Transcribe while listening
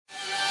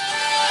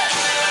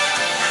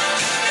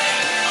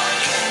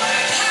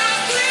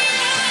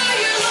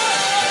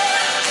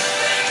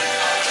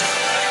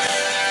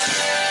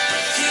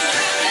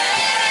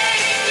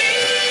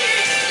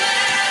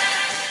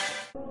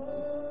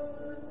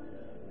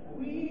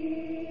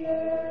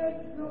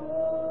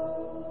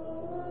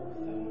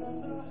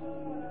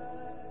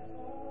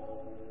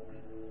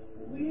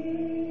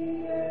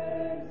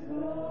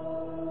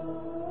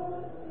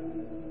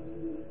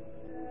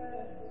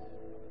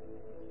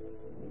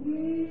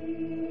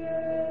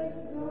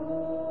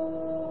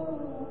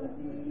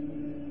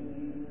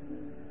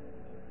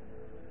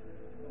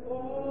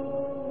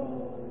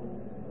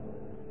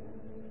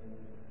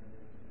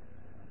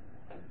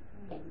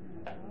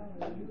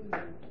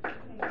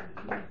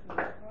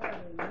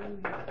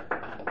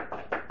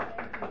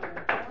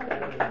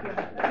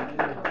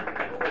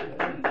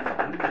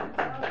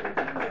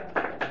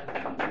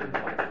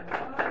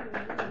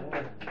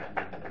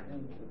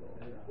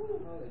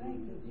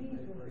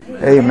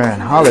Amen.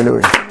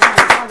 Hallelujah.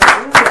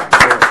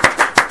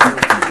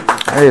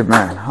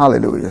 Amen.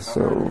 Hallelujah.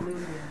 So,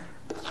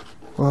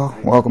 well,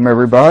 welcome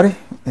everybody.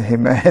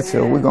 Amen.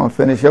 So we're going to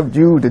finish up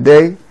Jude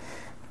today,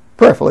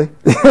 prayerfully,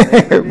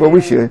 but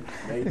we should.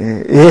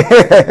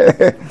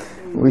 Yeah,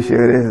 we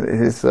should.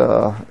 It's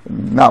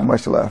not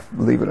much left,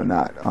 believe it or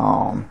not.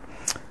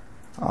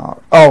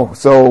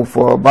 So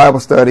for Bible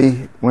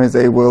study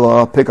Wednesday,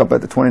 we'll pick up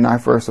at the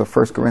 29th verse of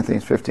 1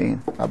 Corinthians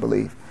 15, I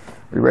believe.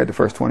 We read the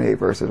first 28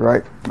 verses,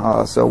 right?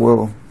 So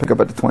we'll pick up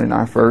at the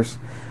 29th verse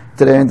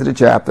to the end of the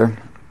chapter.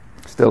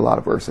 Still a lot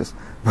of verses,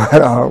 but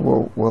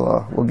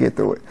we'll get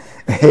through it.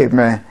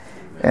 Amen.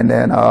 And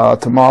then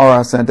tomorrow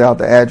I sent out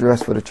the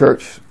address for the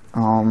church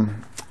that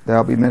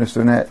I'll be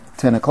ministering at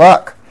 10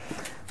 o'clock.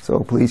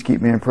 So please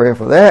keep me in prayer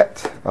for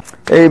that.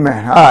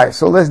 Amen. All right,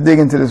 so let's dig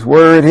into this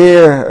word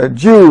here,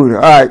 Jude.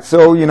 All right,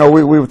 so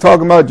we were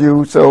talking about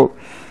Jude. So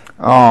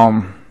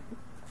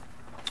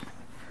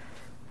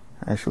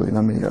actually,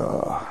 let me.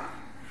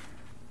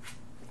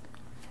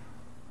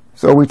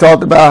 So we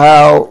talked about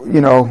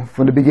how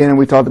from the beginning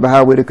we talked about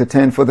how we're to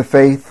contend for the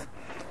faith,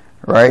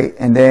 right?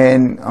 And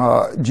then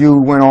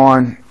Jude went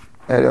on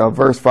at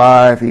verse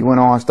 5. He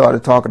went on,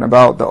 started talking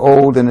about the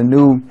old and the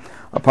new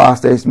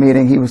apostates,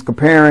 meaning he was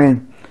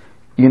comparing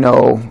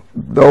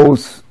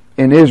those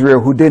in Israel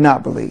who did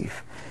not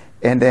believe.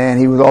 And then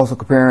he was also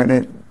comparing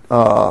it,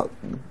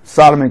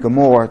 Sodom and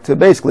Gomorrah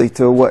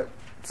to what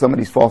some of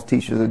these false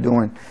teachers are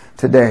doing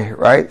today,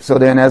 right? So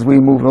then as we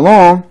move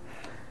along,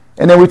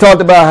 and then we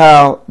talked about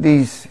how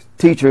these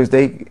teachers,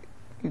 they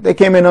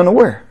came in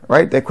unaware,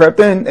 right? They crept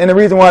in, and the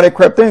reason why they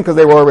crept in, because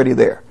they were already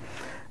there,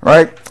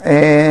 right?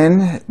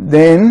 And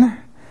then,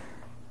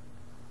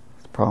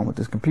 the problem with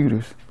this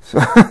computers. So,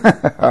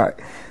 all right,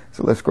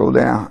 so let's scroll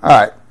down. All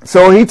right.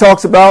 So he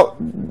talks about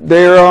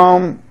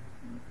their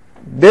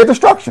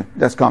destruction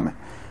that's coming,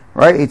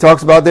 right? He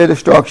talks about their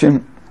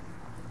destruction,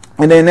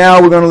 and then now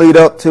we're going to lead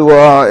up to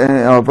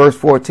verse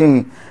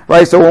 14,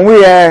 right? So when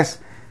we ask,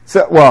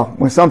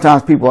 when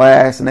sometimes people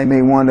ask, and they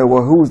may wonder,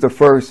 well, who's the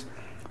first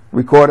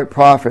recorded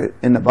prophet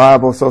in the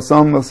Bible? So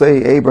some will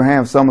say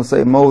Abraham, some will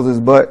say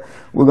Moses, but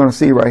we're going to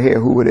see right here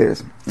who it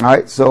is. All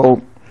right.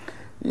 So,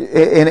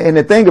 and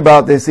the thing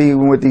about this,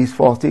 even with these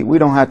false teachers, we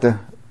don't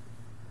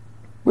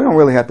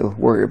really have to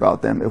worry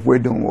about them if we're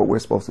doing what we're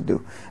supposed to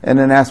do. And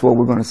then that's what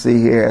we're going to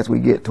see here as we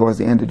get towards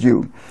the end of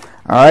Jude.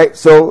 All right,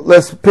 so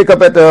let's pick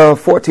up at the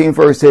 14th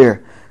verse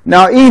here.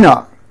 Now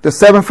Enoch, the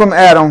seventh from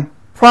Adam,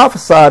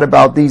 prophesied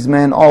about these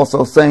men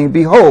also, saying,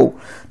 Behold,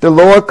 the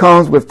Lord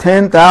comes with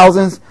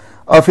 10,000s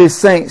of his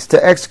saints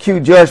to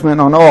execute judgment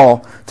on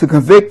all, to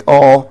convict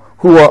all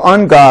who are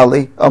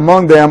ungodly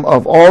among them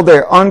of all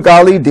their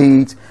ungodly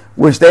deeds,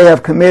 which they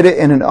have committed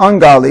in an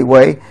ungodly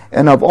way,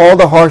 and of all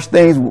the harsh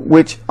things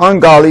which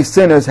ungodly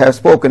sinners have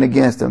spoken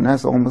against them.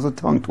 That's almost a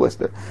tongue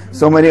twister.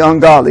 So many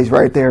ungodlies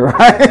right there,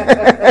 right?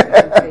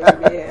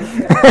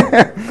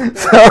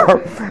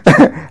 So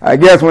I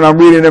guess when I'm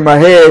reading in my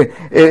head,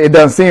 it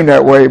doesn't seem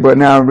that way, but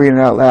now I'm reading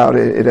out loud,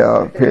 it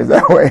appears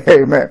that way.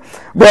 Amen.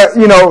 But,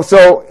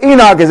 so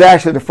Enoch is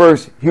actually the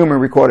first human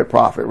recorded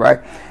prophet, right?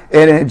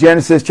 And in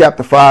Genesis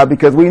chapter 5,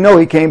 because we know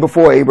he came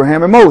before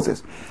Abraham and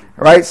Moses.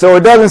 Right, so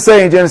it doesn't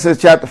say in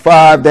Genesis chapter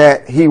 5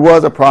 that he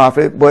was a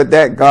prophet, but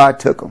that God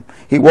took him.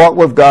 He walked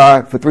with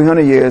God for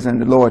 300 years and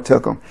the Lord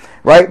took him.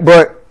 Right,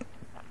 but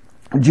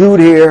Jude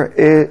here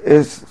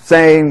is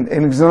saying,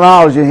 and is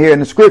acknowledging here in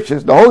the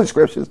scriptures, the Holy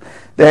Scriptures,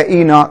 that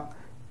Enoch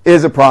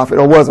is a prophet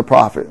or was a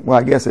prophet. Well,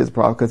 I guess he's a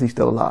prophet because he's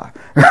still alive.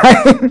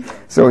 Right?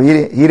 So he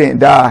didn't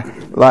die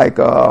like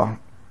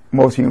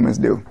most humans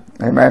do.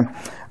 Amen.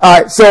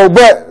 All right, so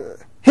but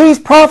he's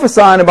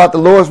prophesying about the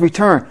Lord's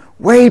return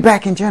way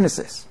back in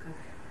Genesis.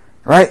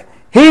 Right?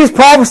 He's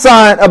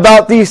prophesying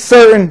about these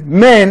certain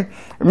men.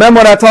 Remember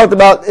what I talked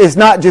about? It's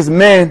not just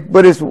men,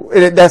 but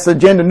that's a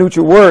gender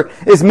neutral word.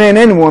 It's men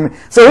and women.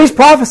 So he's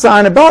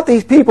prophesying about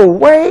these people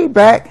way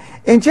back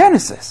in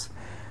Genesis.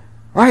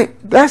 Right?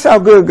 That's how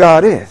good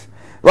God is.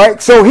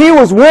 Right? So he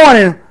was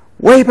warning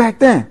way back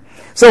then.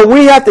 So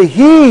we have to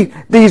heed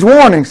these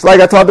warnings like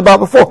I talked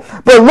about before.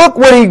 But look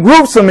what he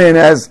groups them in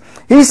as.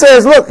 He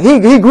says, look, he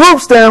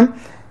groups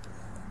them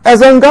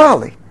as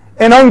ungodly.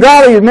 And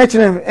ungodly is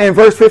mentioned in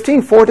verse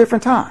 15 4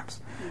 different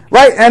times.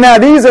 Right? And now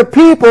these are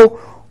people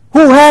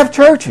who have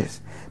churches.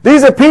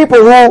 These are people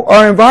who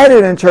are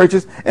invited in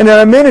churches and that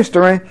are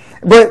ministering.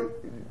 But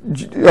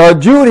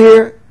Jude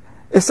here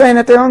is saying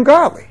that they're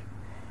ungodly.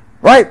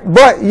 Right?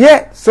 But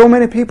yet so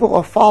many people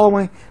are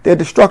following their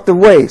destructive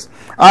ways.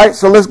 All right,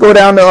 so let's go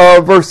down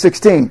to verse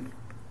 16.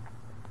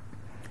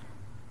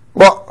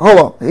 Well, hold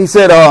on. He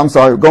said,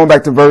 going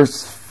back to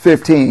verse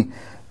 15.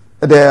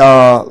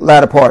 The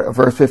latter part of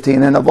verse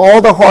 15, and of all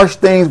the harsh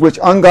things which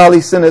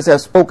ungodly sinners have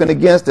spoken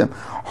against him.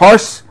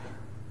 Harsh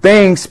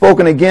things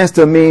spoken against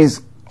him means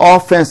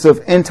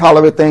offensive,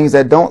 intolerant things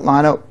that don't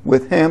line up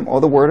with him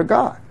or the word of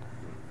God.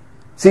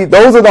 See,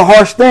 those are the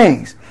harsh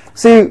things.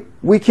 See,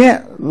 we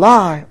can't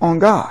lie on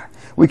God.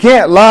 We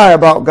can't lie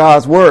about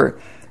God's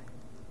word.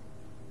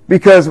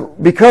 Because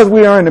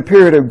we are in a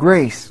period of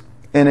grace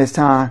in this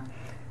time,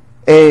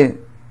 and,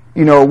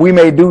 we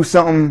may do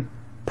something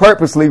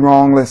purposely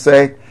wrong, let's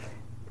say,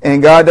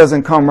 and God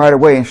doesn't come right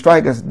away and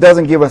strike us,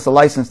 doesn't give us a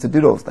license to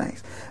do those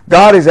things.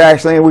 God is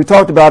actually, and we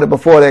talked about it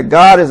before, that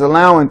God is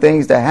allowing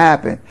things to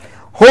happen,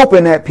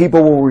 hoping that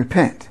people will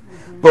repent.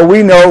 But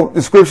we know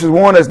the scriptures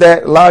warn us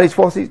that a lot of these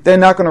false teachers, they're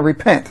not going to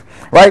repent.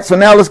 Right? So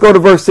now let's go to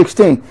verse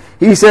 16.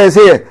 He says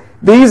here,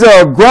 these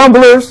are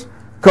grumblers,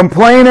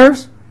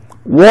 complainers,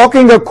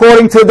 walking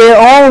according to their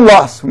own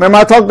lusts. Remember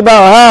I talked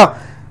about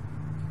how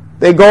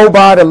they go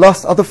by the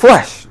lust of the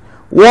flesh.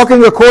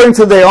 Walking according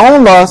to their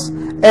own lusts,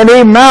 and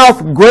they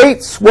mouth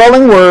great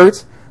swelling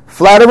words,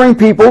 flattering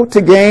people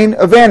to gain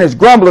advantage.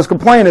 Grumblers,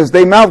 complainers,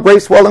 they mouth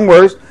great swelling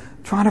words,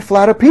 trying to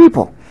flatter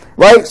people.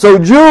 Right? So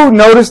Jude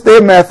noticed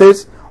their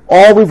methods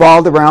all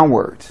revolved around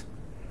words.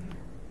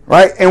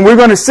 Right? And we're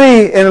going to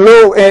see in a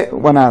little,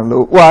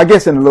 I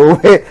guess in a little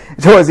bit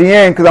towards the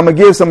end, because I'm going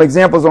to give some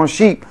examples on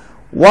sheep,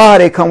 why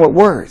they come with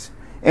words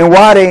and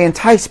why they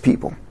entice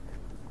people.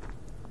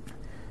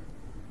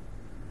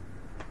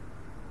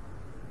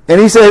 And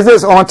he says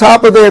this, on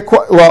top of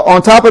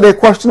their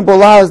questionable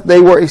lives, they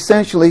were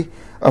essentially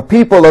a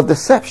people of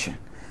deception,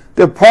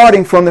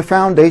 departing from the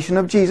foundation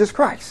of Jesus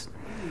Christ.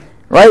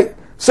 Right?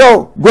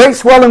 So, great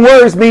swelling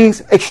words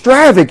means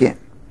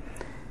extravagant,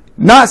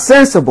 not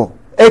sensible,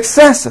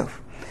 excessive.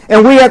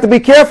 And we have to be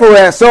careful of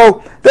that.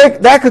 So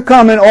that could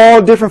come in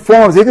all different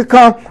forms. It could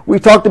come, we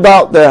talked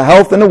about the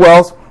health and the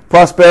wealth,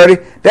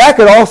 prosperity. That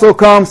could also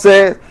come,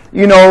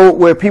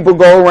 where people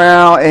go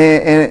around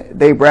and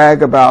they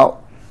brag about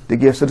the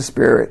gifts of the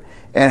Spirit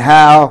and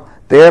how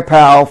they're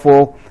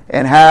powerful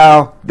and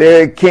how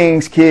they're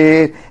king's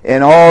kid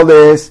and all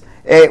this.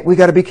 And we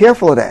got to be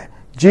careful of that.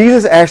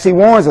 Jesus actually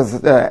warns us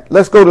of that.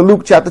 Let's go to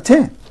Luke chapter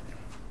 10.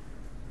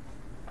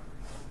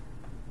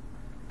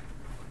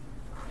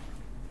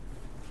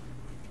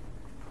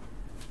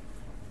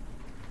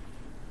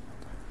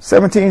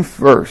 17th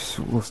verse,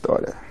 we'll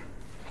start at.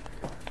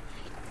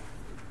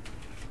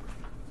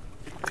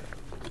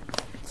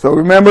 So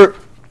remember,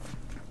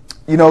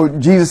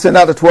 Jesus sent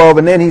out the 12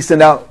 and then he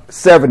sent out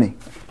 70.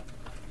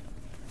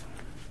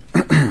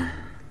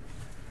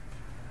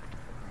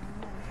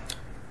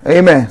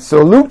 Amen.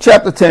 So Luke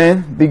chapter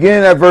 10,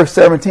 beginning at verse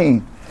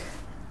 17.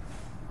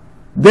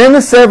 Then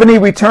the 70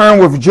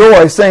 returned with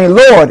joy, saying,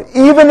 Lord,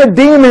 even the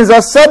demons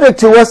are subject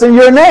to us in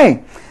your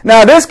name.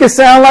 Now this could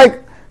sound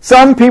like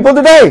some people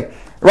today.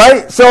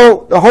 Right?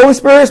 So the Holy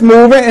Spirit's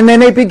moving and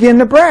then they begin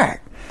to brag.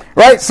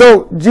 Right?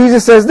 So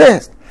Jesus says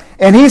this.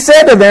 And he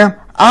said to them,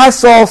 I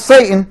saw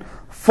Satan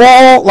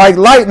fall like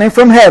lightning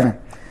from heaven.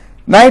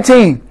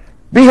 19.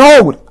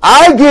 Behold,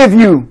 I give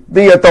you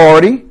the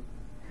authority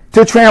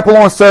to trample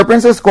on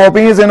serpents and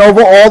scorpions and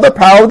over all the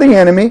power of the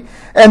enemy,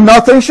 and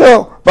nothing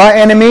shall by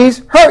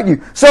enemies hurt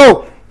you.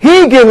 So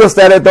he gives us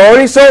that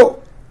authority,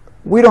 so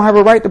we don't have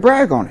a right to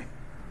brag on it.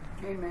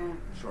 Amen.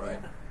 That's right.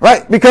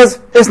 Right?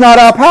 Because it's not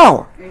our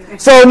power.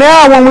 So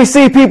now when we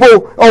see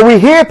people or we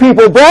hear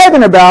people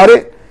bragging about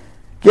it,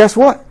 guess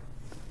what?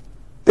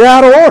 They're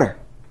out of order.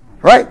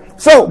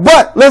 Right? So,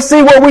 but let's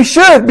see what we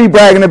should be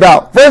bragging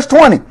about. Verse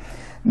 20.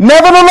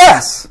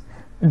 Nevertheless,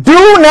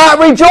 do not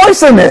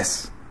rejoice in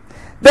this,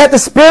 that the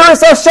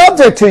spirits are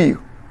subject to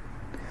you,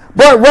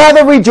 but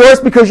rather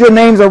rejoice because your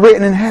names are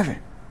written in heaven.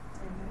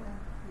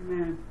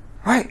 Amen.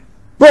 Right?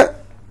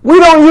 But we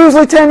don't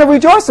usually tend to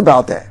rejoice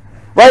about that.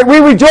 Right? We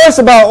rejoice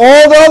about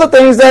all the other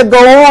things that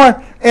go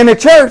on in the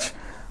church,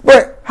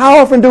 but how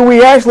often do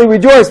we actually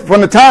rejoice from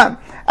the time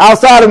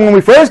outside of when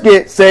we first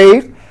get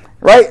saved,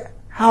 right?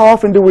 How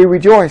often do we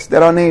rejoice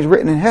that our name's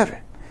written in heaven?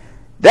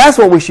 That's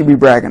what we should be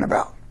bragging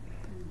about,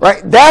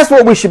 right? That's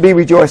what we should be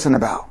rejoicing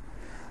about.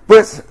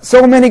 But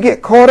so many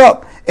get caught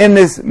up in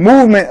this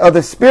movement of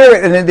the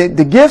Spirit and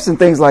the gifts and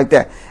things like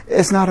that.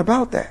 It's not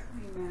about that.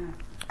 Amen.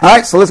 All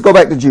right, so let's go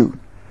back to Jude.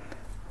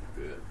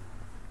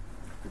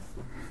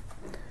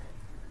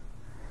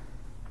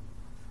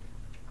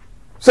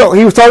 So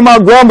he was talking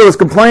about grumblers,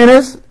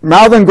 complainers,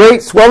 mouthing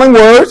great swelling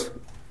words,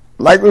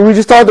 like we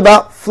just talked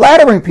about,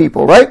 flattering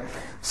people, right?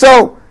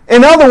 So,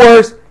 in other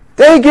words,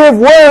 they give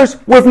words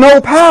with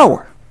no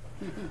power,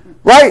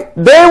 right?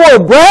 They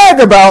will brag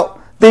about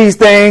these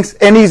things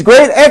and these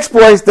great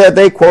exploits that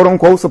they quote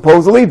unquote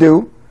supposedly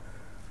do,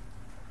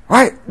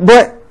 right?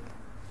 But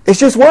it's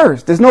just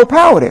words. There's no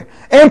power there.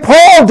 And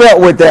Paul dealt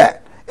with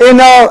that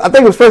in, I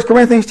think it was 1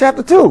 Corinthians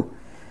chapter 2.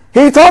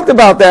 He talked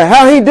about that,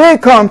 how he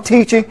did come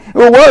teaching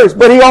with words,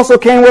 but he also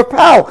came with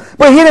power.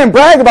 But he didn't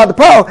brag about the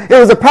power. It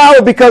was the power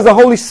because the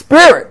Holy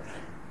Spirit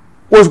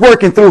was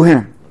working through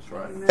him. That's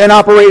right. And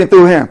operating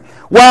through him.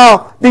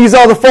 While these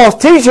other false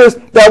teachers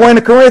that were in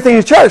the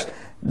Corinthian church,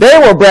 they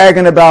were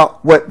bragging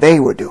about what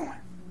they were doing.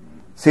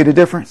 See the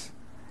difference?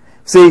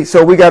 See,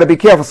 so we got to be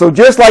careful. So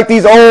just like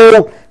these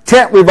old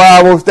tent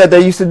revivals that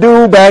they used to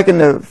do back in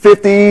the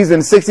 50s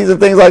and 60s and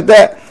things like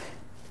that,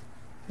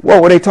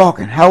 what were they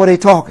talking? How were they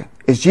talking?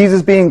 Is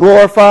Jesus being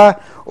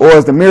glorified or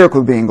is the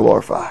miracle being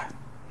glorified?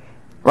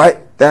 Right?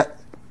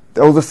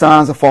 Those are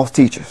signs of false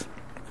teachers.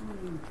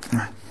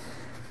 Right.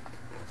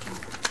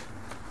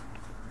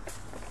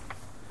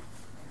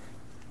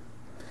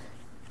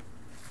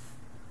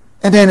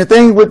 And then the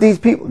thing with these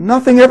people,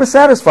 nothing ever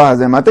satisfies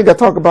them. I think I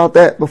talked about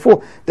that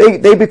before.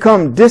 They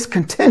become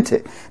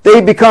discontented. They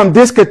become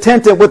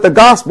discontented with the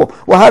gospel.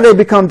 Well, how do they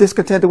become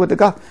discontented with the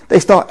gospel? They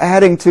start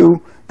adding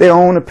to their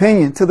own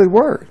opinion to the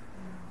word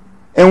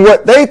and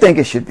what they think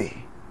it should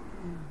be.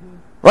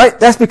 Right?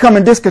 That's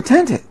becoming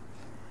discontented.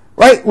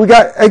 Right? We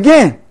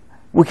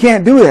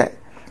can't do that.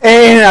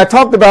 And I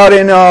talked about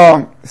in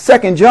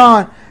 2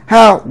 John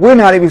how we're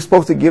not even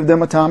supposed to give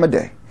them a time of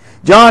day.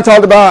 John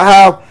talked about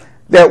how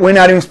that we're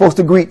not even supposed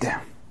to greet them.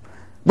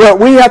 But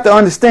we have to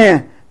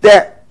understand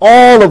that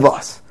all of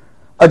us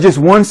are just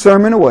one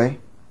sermon away,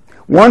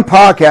 one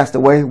podcast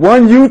away,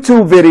 one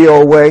YouTube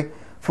video away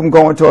from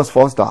going towards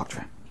false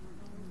doctrine.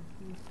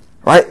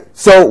 Right?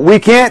 So we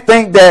can't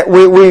think that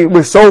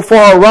we're so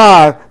far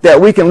arrived that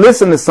we can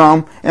listen to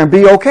some and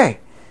be okay.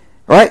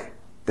 Right?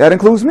 That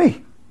includes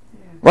me.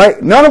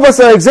 Right? None of us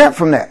are exempt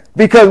from that.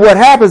 Because what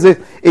happens is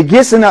it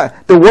gets in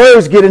the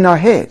words get in our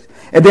head.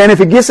 And then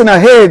if it gets in our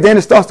head, then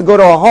it starts to go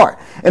to our heart.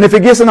 And if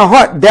it gets in our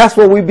heart, that's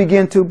what we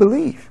begin to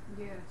believe.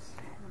 Yes.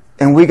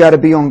 And we got to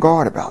be on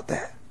guard about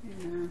that.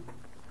 Yeah.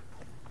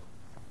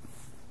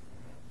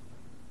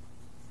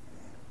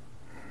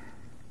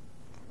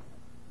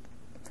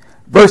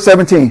 Verse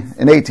 17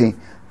 and 18.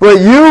 But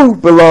you,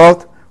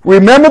 beloved,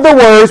 remember the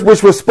words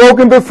which were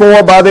spoken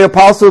before by the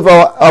apostles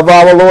of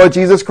our Lord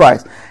Jesus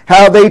Christ,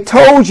 how they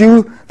told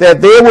you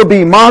that there will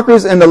be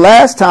mockers in the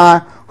last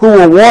time who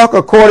will walk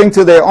according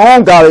to their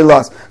own godly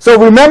lust. So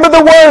remember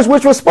the words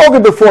which were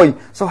spoken before you.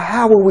 So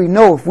how will we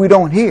know if we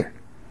don't hear?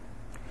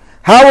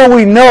 How will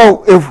we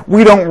know if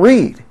we don't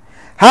read?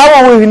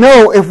 How will we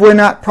know if we're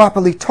not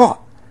properly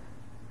taught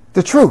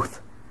the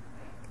truth?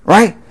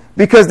 Right?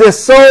 Because there's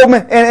so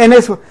many, and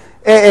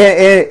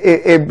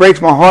it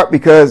breaks my heart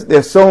because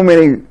there's so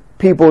many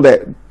people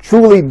that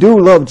truly do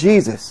love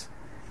Jesus,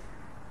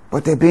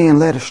 but they're being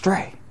led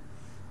astray.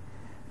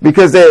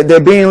 Because they're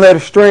being led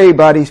astray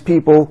by these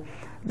people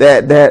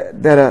that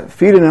are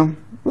feeding them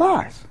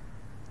lies,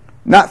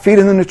 not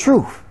feeding them the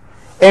truth.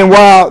 And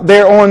while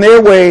they're on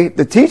their way,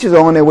 the teachers are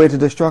on their way to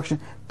destruction,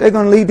 they're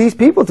going to lead these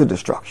people to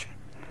destruction.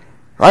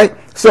 Right?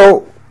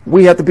 So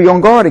we have to be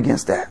on guard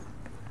against that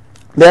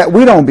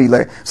we don't be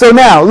led. So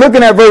now,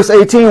 looking at verse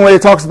 18 where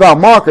it talks about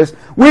mockers,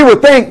 we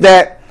would think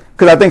that,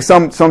 because I think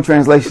some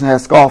translation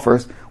has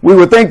scoffers, we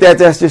would think that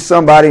that's just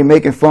somebody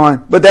making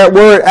fun. But that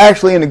word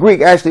actually in the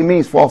Greek actually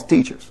means false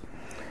teachers.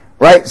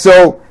 Right?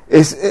 So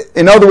it's,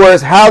 in other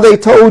words, how they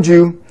told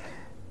you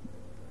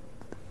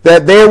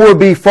that there will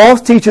be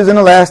false teachers in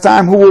the last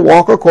time who will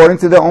walk according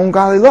to their own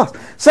godly lust.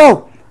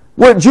 So,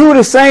 what Jude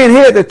is saying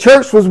here, the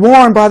church was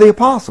warned by the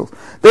apostles.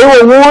 They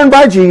were warned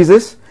by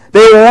Jesus.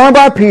 They were warned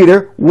by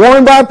Peter,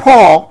 warned by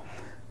Paul,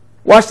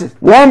 watch this,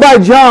 warned by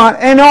John,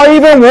 and are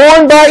even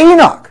warned by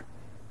Enoch.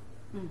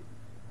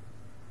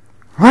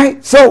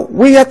 Right? So,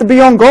 we have to be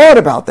on guard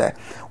about that.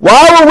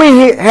 Why would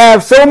we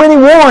have so many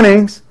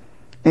warnings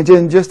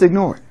and just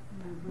ignore it?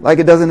 Like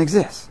it doesn't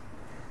exist.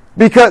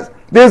 Because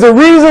there's a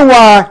reason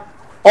why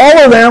all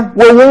of them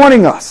were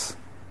warning us.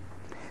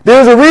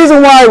 There's a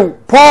reason why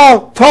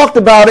Paul talked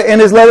about it in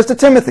his letters to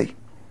Timothy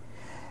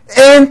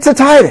and to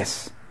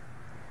Titus.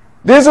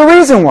 There's a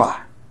reason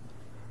why.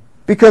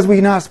 Because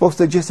we're not supposed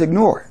to just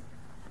ignore it.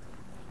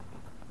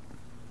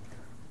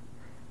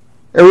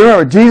 And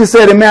remember, Jesus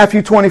said in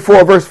Matthew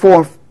 24, verse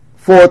 4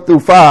 through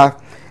 5,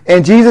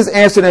 and Jesus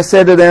answered and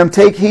said to them,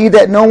 take heed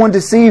that no one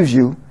deceives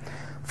you.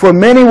 For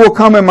many will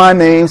come in my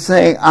name,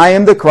 saying, I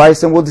am the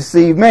Christ, and will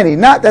deceive many.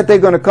 Not that they're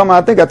going to come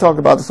out. I think I talked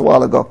about this a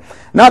while ago.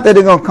 Not that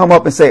they're going to come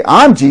up and say,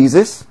 I'm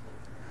Jesus.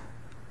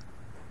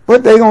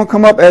 But they're going to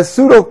come up as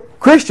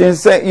pseudo-Christians,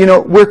 say,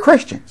 we're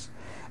Christians.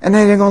 And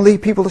then they're going to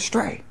lead people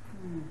astray.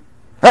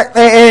 Right?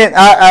 And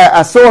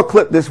I saw a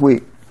clip this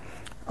week.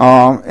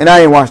 And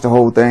I didn't watch the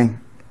whole thing.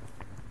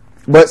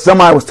 But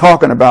somebody was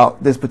talking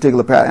about this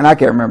particular pastor. And I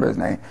can't remember his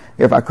name.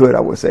 If I could,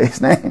 I would say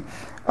his name.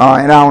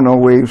 And I don't know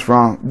where he was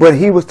from. But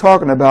he was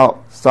talking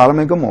about Sodom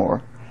and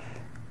Gomorrah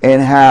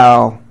and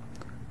how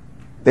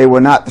they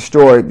were not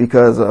destroyed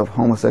because of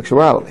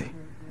homosexuality.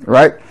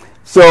 Right?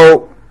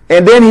 So,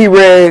 and then he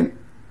read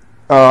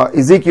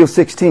Ezekiel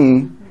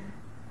 16.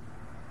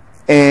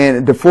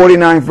 And the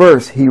 49th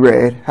verse he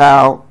read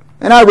how,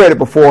 and I read it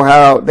before,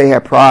 how they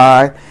had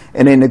pride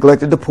and they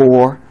neglected the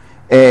poor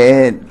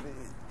and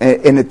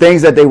the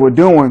things that they were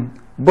doing.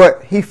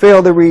 But he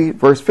failed to read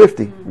verse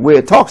 50 where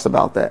it talks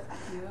about that.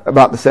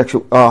 About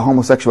the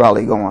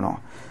homosexuality going on.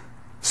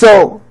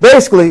 So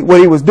basically what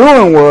he was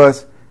doing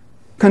was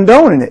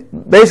condoning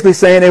it. Basically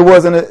saying it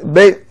wasn't,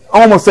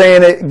 almost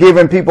saying it,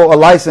 giving people a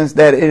license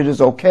that it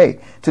is okay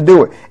to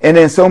do it. And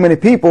then so many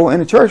people in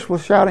the church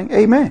was shouting,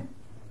 amen.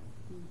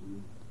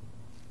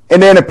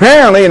 And then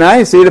apparently, and I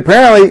didn't see it,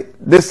 apparently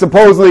this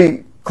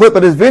supposedly clip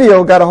of this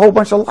video got a whole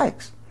bunch of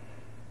likes.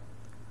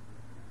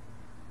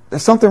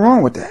 There's something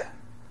wrong with that.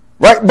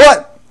 Right?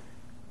 But,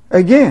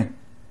 again,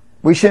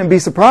 we shouldn't be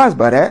surprised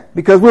by that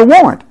because we're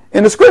warned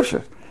in the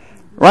scriptures,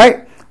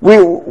 right?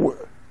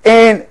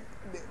 And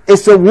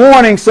it's a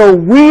warning so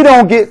we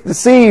don't get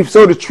deceived,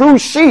 so the true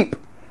sheep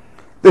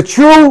The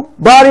true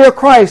body of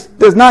Christ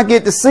does not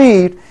get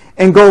deceived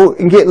and go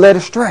and get led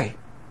astray.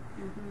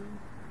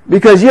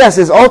 Because yes,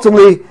 it's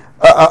ultimately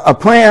a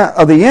plan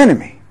of the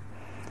enemy.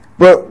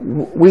 But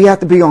we have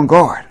to be on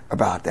guard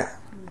about that.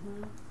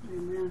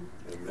 Amen.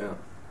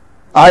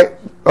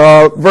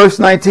 Verse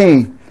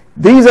 19.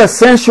 These are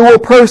sensual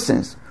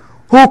persons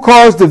who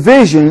cause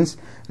divisions,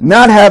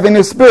 not having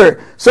the Spirit.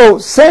 So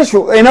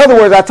sensual, in other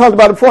words, I talked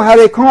about it before, how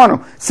they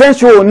carnal.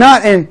 Sensual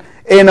not in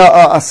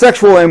a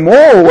sexual and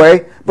moral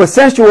way, but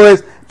sensual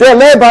is they're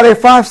led by their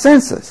five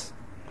senses.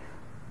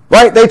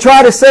 Right? They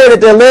try to say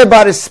that they're led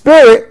by the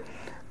Spirit,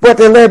 but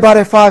they're led by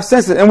their five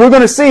senses. And we're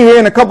going to see here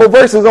in a couple of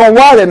verses on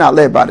why they're not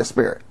led by the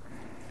Spirit.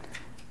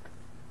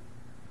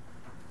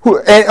 All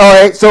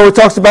right, so it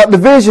talks about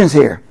divisions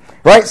here.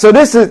 Right? So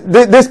this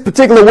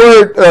particular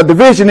word,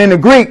 division in the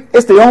Greek,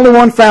 it's the only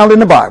one found in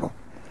the Bible.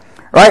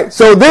 Right?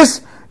 So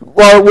this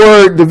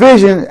word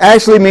division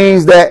actually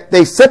means that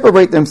they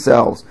separate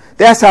themselves.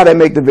 That's how they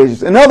make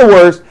divisions. In other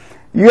words,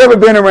 you ever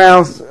been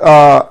around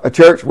a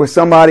church where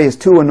somebody is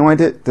too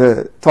anointed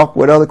to talk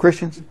with other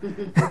Christians?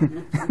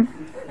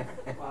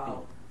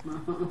 Wow.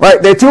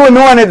 Right? They're too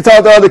anointed to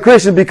talk to other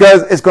Christians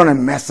because it's going to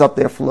mess up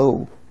their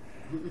flow.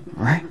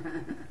 Right?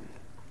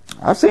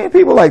 I've seen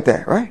people like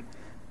that, right?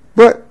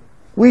 But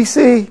we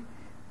see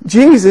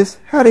Jesus,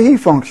 how did he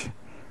function?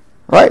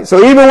 Right?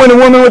 So even when the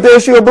woman with the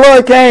issue of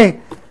blood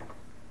came,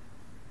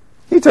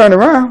 he turned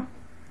around,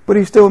 but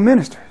he still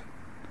ministered.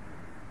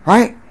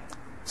 Right?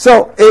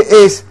 So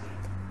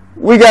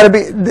we got to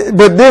be,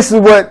 but this is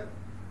what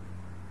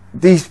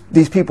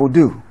these people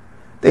do.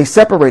 They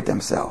separate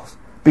themselves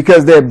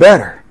because they're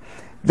better.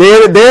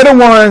 They're the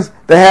ones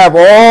that have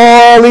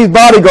all these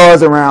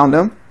bodyguards around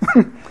them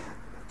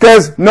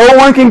because no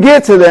one can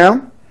get to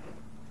them.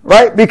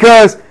 Right?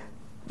 Because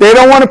they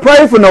don't want to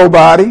pray for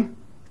nobody.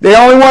 They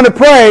only want to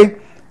pray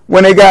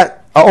when they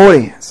got an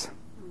audience.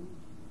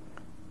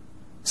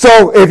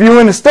 So if you're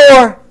in the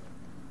store,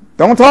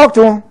 don't talk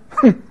to them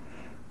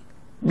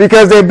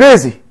because they're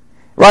busy,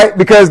 right?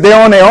 Because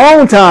they're on their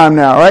own time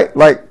now, right?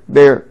 Like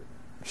they're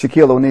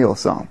Shaquille O'Neal or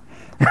something,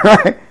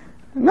 right?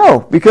 No,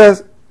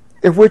 because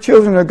if we're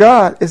children of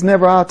God, it's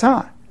never our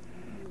time,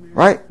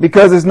 right?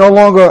 Because it's no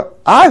longer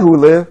I who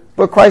live,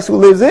 but Christ who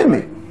lives in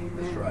me,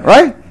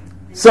 right?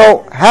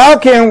 So how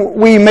can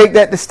we make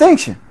that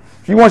distinction?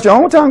 If you want your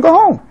own time, go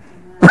home.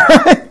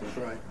 Right?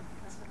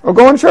 Or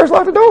go in the church,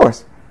 lock the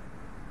doors.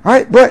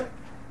 Right? But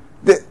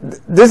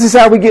this is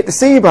how we get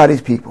deceived by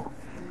these people.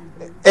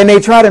 And they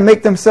try to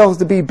make themselves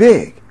to be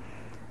big.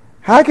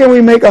 How can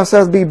we make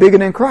ourselves be bigger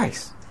than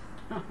Christ?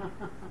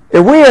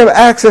 If we have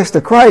access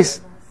to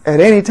Christ at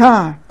any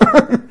time,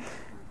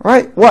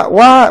 right?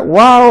 Why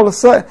all of a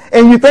sudden?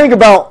 And you think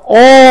about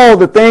all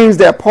the things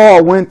that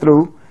Paul went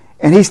through,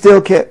 and he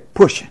still kept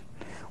pushing.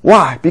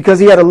 Why? Because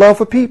he had a love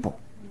for people.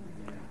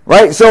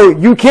 Right? So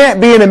you can't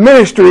be in a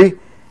ministry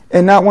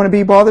and not want to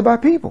be bothered by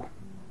people.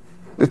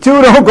 The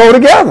two don't go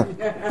together.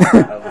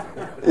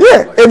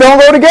 Yeah, it don't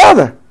go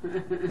together.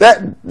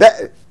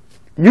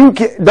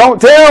 Don't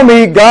tell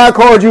me God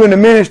called you in the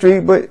ministry,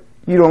 but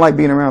you don't like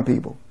being around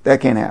people.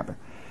 That can't happen.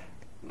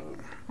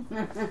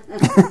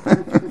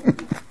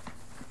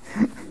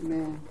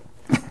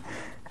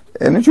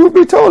 And the truth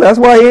be told, that's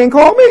why he ain't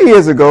called me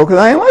years ago, because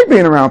I ain't like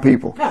being around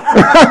people.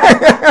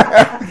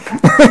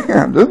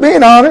 I'm just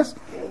being honest.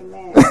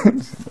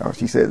 Amen. Oh,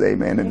 she says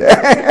amen to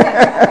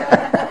that.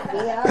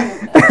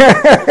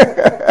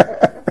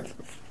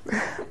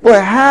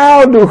 But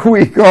how do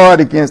we guard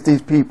against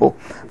these people?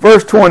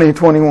 Verse 20 and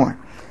 21.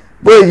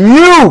 But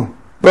you,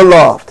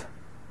 beloved,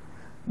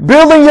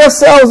 building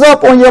yourselves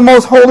up on your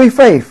most holy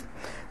faith,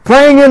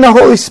 praying in the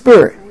Holy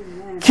Spirit,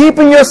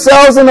 keeping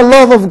yourselves in the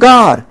love of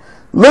God,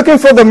 looking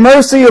for the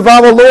mercy of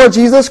our Lord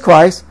Jesus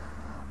Christ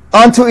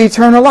unto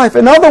eternal life.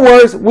 In other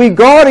words, we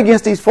guard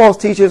against these false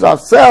teachers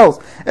ourselves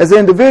as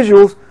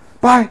individuals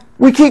by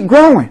we keep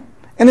growing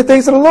in the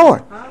things of the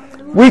Lord.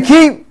 Hallelujah. We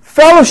keep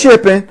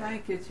fellowshipping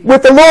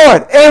with the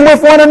Lord and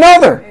with one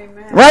another.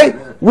 Amen. Right?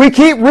 Amen. We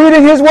keep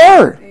reading His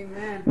Word.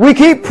 Amen. We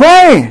keep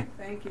praying.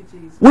 Thank you,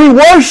 Jesus. We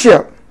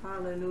worship.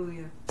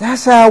 Hallelujah.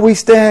 That's how we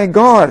stand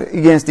guard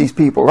against these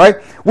people, right?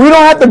 We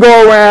don't have to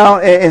go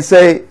around and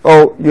say,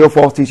 oh, you're a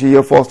false teacher,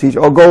 you're a false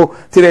teacher, or go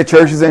to their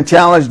churches and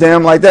challenge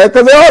them like that,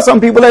 because there are some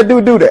people that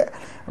do that,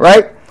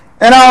 right?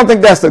 And I don't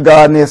think that's the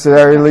God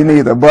necessarily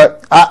neither,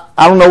 but I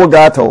don't know what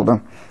God told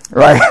them,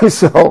 right?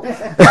 So,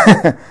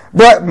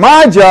 but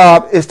my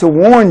job is to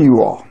warn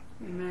you all,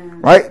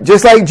 amen, right?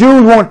 Just like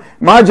Jude warned,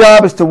 my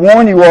job is to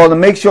warn you all to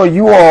make sure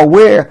you are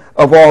aware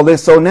of all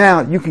this so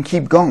now you can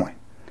keep going,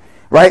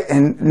 right?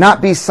 And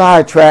not be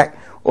sidetracked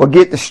or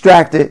get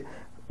distracted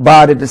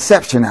by the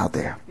deception out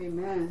there.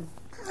 Amen.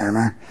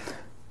 Amen.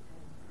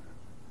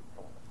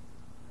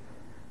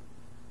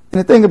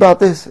 And the thing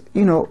about this,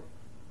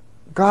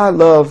 God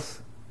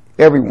loves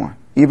everyone,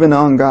 even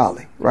the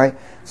ungodly, right?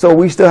 So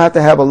we still have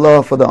to have a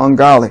love for the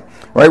ungodly,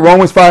 right?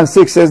 Romans 5 and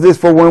 6 says this,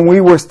 for when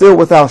we were still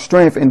without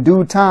strength, in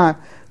due time,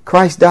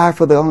 Christ died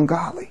for the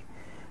ungodly,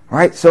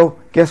 right? So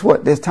guess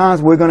what? There's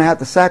times we're going to have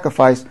to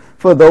sacrifice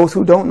for those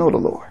who don't know the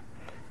Lord,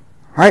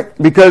 Right?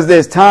 Because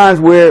there's times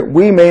where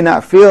we may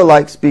not feel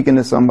like speaking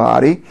to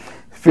somebody,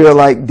 feel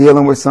like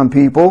dealing with some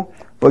people,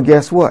 but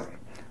guess what?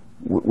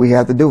 We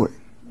have to do it.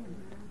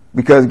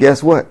 Because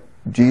guess what?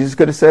 Jesus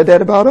could have said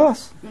that about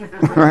us.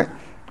 Right?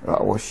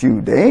 Well,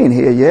 shoot, they ain't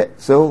here yet,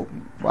 so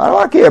why do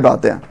I care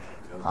about them?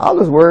 I'll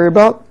just worry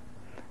about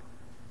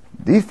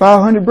these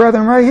 500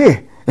 brethren right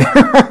here.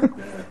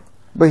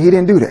 But he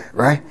didn't do that,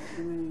 right?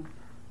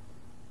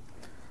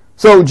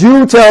 So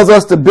Jude tells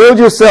us to build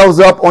yourselves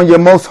up on your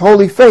most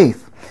holy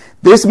faith.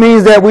 This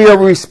means that we are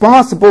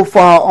responsible for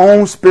our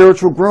own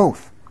spiritual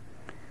growth.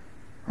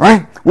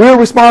 Right? We are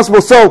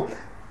responsible. So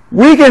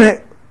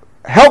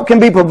help can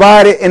be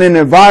provided in an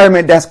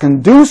environment that's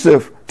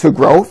conducive to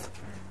growth.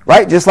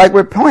 Right? Just like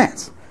with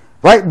plants.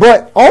 Right?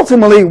 But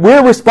ultimately,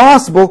 we're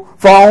responsible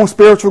for our own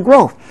spiritual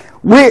growth.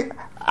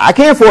 I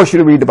can't force you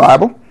to read the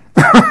Bible.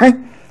 Right?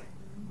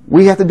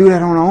 We have to do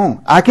that on our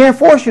own. I can't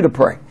force you to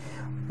pray.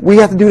 We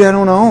have to do that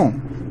on our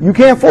own. You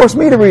can't force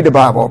me to read the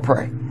Bible or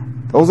pray.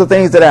 Those are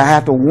things that I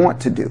have to want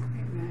to do.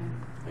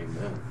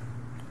 Amen.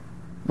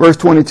 Verse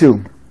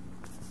 22.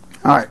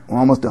 All right, we're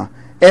almost done.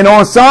 And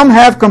on some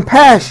have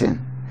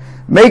compassion,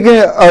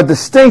 making a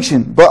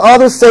distinction, but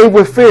others save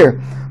with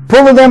fear,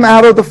 pulling them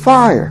out of the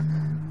fire,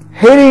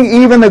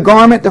 hating even the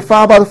garment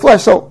defiled by the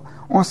flesh. So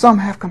on some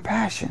have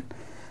compassion.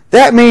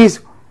 That means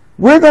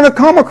we're going to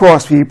come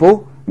across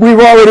people, we've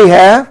already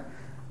have,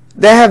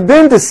 that have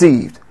been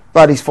deceived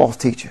by these false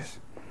teachers.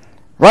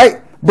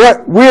 Right?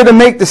 But we're to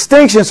make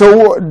distinction.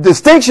 So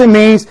distinction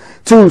means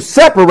to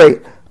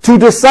separate, to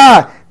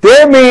decide.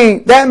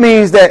 That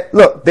means that,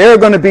 look, there are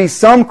going to be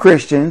some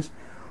Christians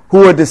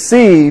who are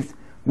deceived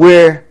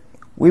where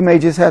we may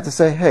just have to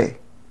say, hey,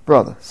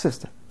 brother,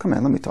 sister, come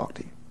here, let me talk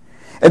to you.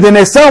 And then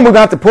there's some we're going to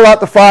have to pull out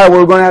the fire where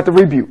we're going to have to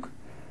rebuke.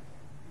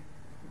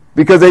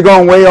 Because they're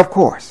going way off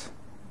course.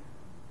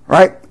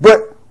 Right?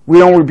 But we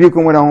don't rebuke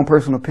them with our own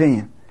personal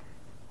opinion.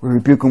 We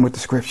rebuke them with the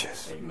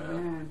scriptures.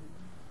 Amen.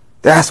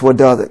 That's what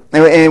does it.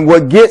 And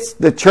what gets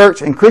the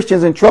church and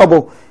Christians in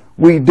trouble,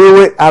 we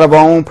do it out of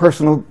our own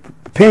personal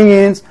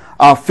opinions,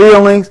 our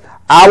feelings,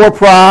 our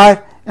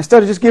pride,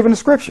 instead of just giving the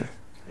scripture.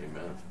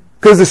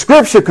 Because the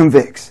scripture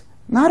convicts,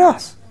 not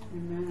us.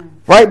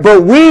 Amen. Right?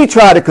 But we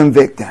try to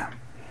convict them.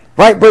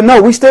 Right? But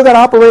no, we still got to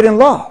operate in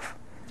love.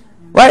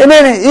 Right? And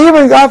then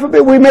even, God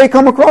forbid, we may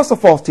come across a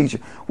false teacher.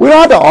 We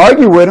don't have to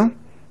argue with them.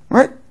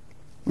 Right?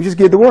 We just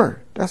give the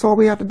word. That's all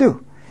we have to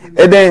do.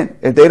 And then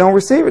if they don't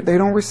receive it, they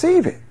don't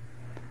receive it.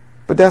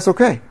 But that's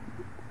okay.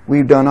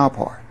 We've done our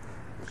part.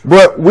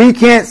 But we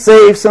can't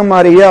save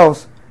somebody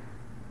else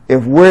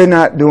if we're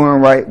not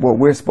doing right what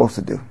we're supposed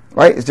to do.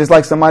 Right? It's just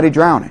like somebody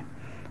drowning.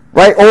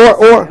 Right?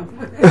 Or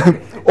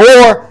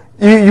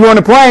you on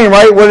the plane,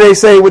 right? What do they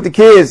say with the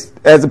kids?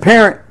 As a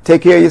parent,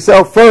 take care of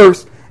yourself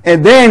first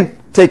and then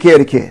take care of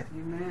the kid.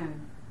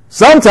 Amen.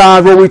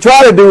 Sometimes what we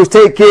try to do is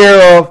take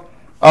care of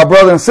our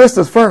brothers and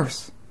sisters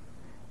first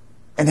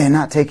and then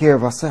not take care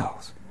of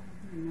ourselves.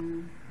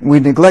 Amen. We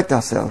neglect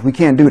ourselves. We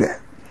can't do that.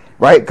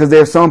 Right? Because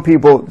there are some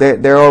people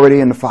that they're already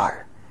in the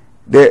fire.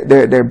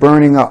 They're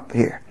burning up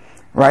here.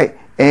 Right?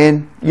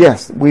 And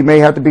yes, we may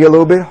have to be a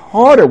little bit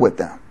harder with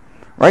them.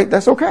 Right?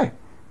 That's okay.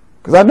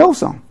 Because I know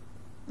some.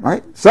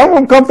 Right? Some of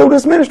them come through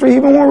this ministry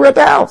even when we're at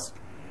the house.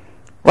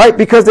 Right?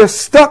 Because they're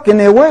stuck in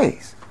their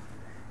ways.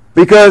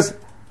 Because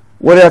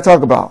what did I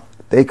talk about?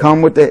 They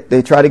come with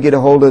they try to get a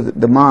hold of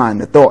the mind,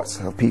 the thoughts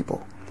of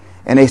people.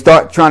 And they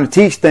start trying to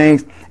teach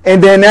things.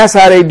 And then that's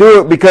how they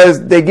do it,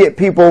 because they get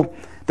people,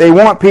 they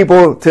want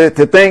people to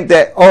think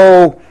that,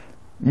 oh,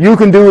 you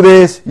can do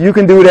this, you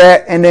can do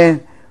that. And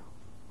then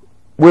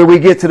where we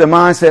get to the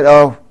mindset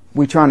of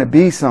we trying to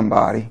be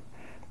somebody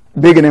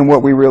bigger than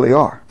what we really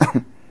are.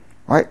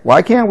 Right?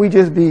 Why can't we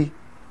just be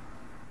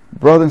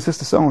brother and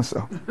sister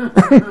so-and-so?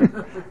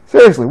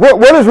 Seriously,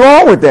 what is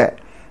wrong with that?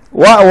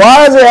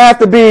 Why does it have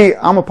to be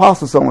I'm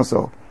apostle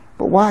so-and-so?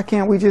 But why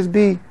can't we just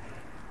be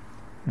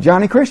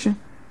Johnny Christian?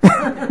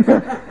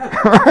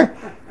 Right?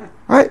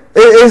 Right?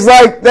 It's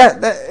like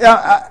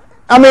that.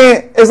 I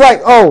mean, it's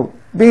like, oh,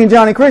 being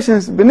Johnny Christian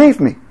is beneath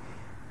me.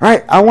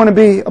 Right? I want to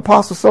be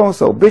apostle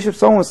so-and-so, bishop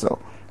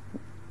so-and-so.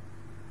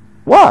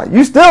 Why?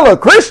 You still a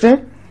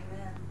Christian.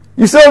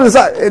 You still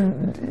decide,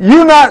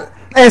 you not,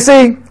 and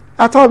see,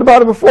 I talked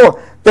about it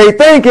before. They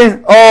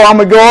thinking, oh, I'm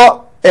going to go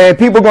up and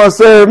people going to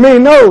serve me.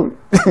 No,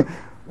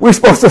 we're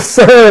supposed to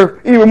serve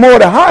even more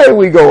the higher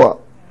we go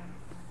up.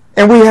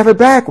 And we have it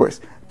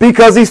backwards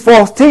because these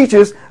false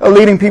teachers are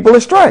leading people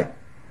astray.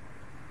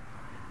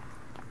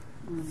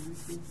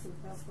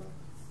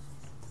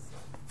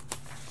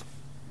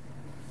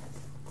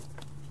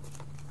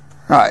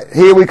 All right,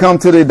 here we come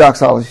to the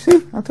doxology.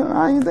 See, I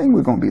didn't think we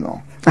were going to be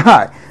long. All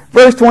right,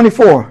 verse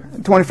 24,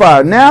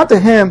 25. Now to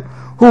him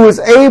who is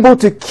able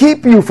to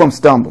keep you from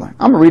stumbling.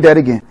 I'm going to read that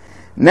again.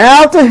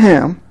 Now to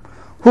him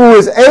who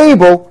is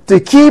able to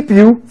keep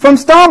you from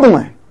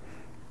stumbling.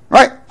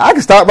 Right? I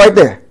can stop right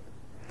there.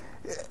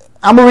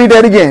 I'm going to read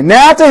that again.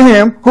 Now to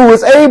him who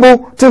is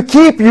able to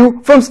keep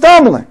you from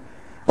stumbling.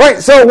 Right?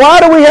 So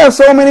why do we have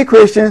so many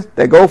Christians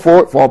that go for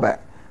it, fall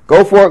back?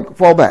 Go for it,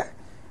 fall back.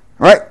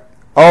 Right?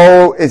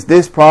 oh, it's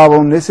this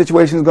problem, this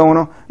situation is going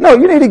on. No,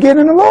 you need to get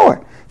in the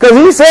Lord. Because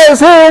he says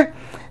here,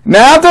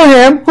 now to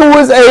him who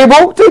is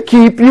able to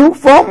keep you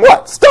from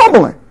what?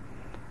 Stumbling.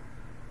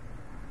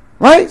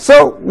 Right?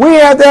 So we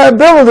have the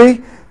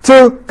ability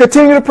to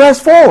continue to press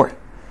forward.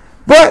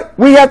 But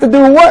we have to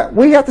do what?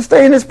 We have to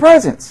stay in his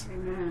presence.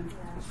 Amen.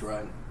 That's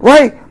right.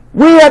 Right?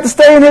 We have to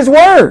stay in his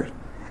word.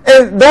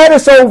 And that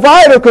is so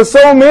vital because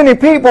so many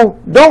people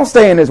don't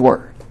stay in his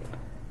word.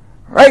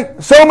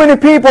 Right? So many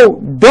people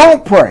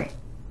don't pray.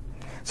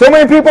 So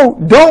many people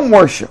don't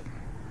worship.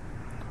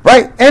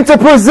 Right? And to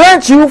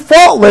present you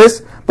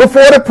faultless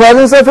before the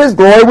presence of his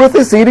glory with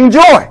exceeding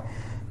joy.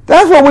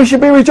 That's what we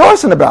should be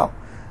rejoicing about.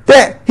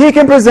 That he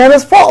can present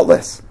us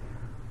faultless.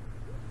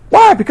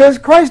 Why? Because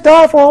Christ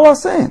died for all our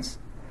sins.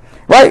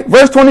 Right?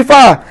 Verse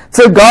 25.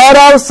 To God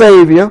our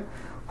Savior,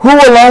 who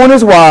alone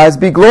is wise,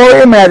 be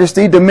glory and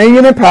majesty,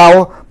 dominion and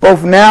power,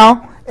 both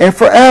now and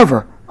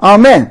forever.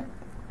 Amen.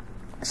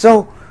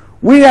 So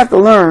we have to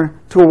learn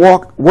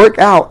to work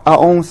out our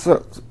own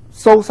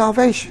soul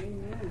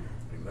salvation.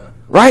 Amen.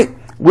 Right?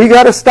 We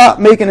got to stop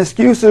making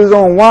excuses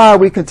on why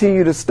we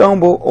continue to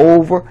stumble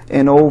over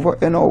and over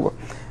and over.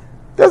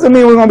 Doesn't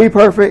mean we're going to be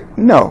perfect.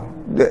 No.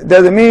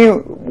 Does it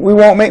mean we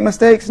won't make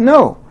mistakes?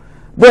 No.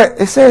 But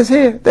it says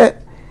here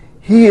that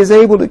he is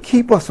able to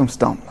keep us from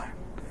stumbling.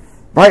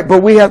 Right?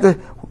 But we have to,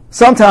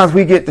 sometimes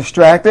we get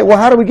distracted. Well,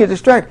 how do we get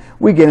distracted?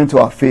 We get into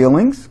our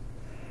feelings.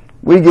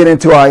 We get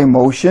into our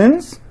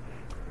emotions.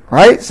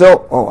 Right?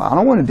 So, oh, I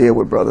don't want to deal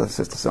with brother and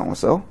sister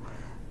so-and-so.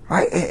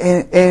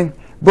 Right?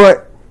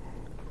 But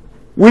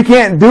we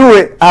can't do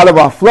it out of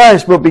our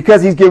flesh, but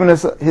because he's given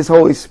us his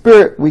Holy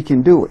Spirit, we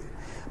can do it.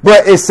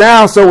 But it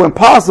sounds so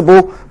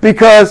impossible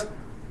because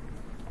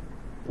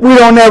we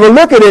don't ever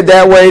look at it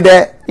that way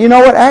that, you know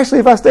what, actually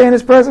if I stay in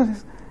his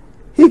presence,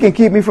 he can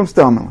keep me from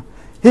stumbling.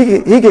 He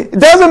can. It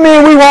doesn't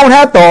mean we won't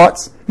have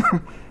thoughts,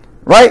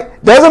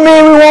 right? Doesn't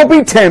mean we won't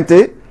be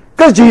tempted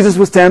because Jesus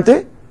was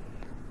tempted,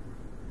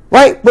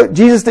 right? But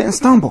Jesus didn't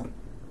stumble.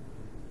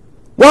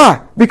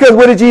 Why? Because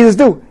what did Jesus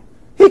do?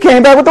 He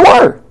came back with the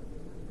word.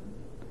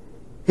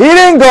 He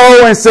didn't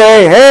go and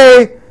say,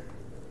 hey,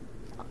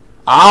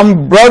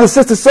 I'm brother,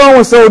 sister,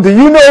 so-and-so. Do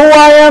you know who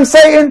I am,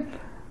 Satan?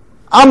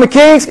 I'm the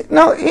king.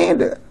 No, he ain't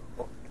do it.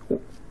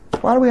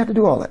 Why do we have to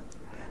do all that?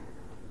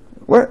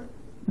 What?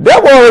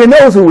 Devil already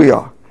knows who we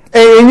are.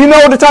 And you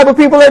know the type of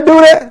people that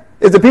do that?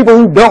 It's the people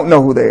who don't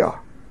know who they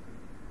are.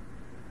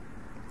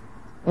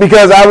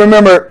 Because I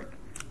remember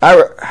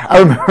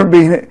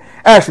being,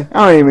 actually,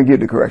 I don't even give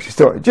the correction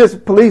story.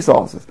 Just police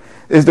officers.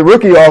 It's the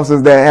rookie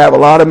officers that have a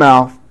lot of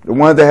mouth, the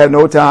ones that have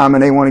no time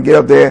and they want to get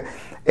up there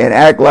and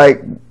act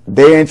like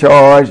they're in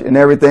charge and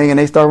everything, and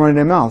they start running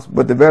their mouths.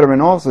 But the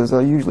veteran officers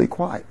are usually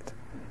quiet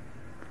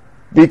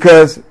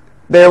because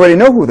they already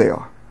know who they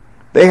are.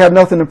 They have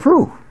nothing to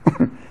prove.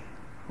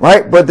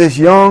 Right? But this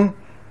young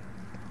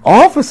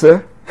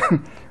officer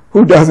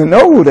who doesn't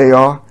know who they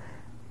are,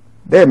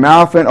 they're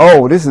mouthing,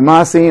 oh, this is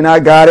my scene, I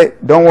got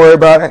it, don't worry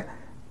about it.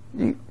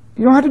 You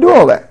don't have to do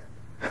all that.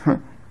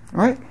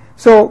 Right?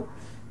 So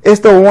it's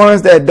the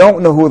ones that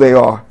don't know who they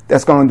are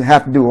that's going to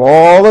have to do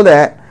all of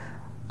that.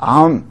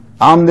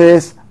 I'm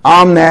this,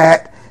 I'm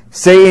that,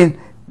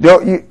 saying,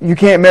 you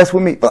can't mess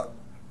with me.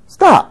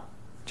 Stop.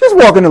 Just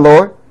walk in the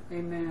Lord.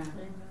 Amen.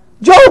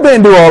 Job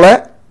didn't do all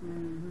that.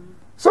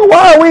 So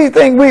why do we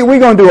think we're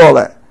going to do all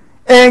that?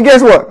 And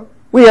guess what?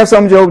 We have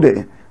something Job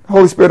did. The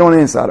Holy Spirit on the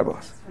inside of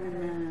us.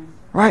 Amen.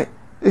 Right?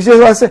 It's just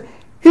like I said.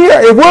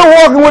 Here, if we're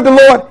walking with the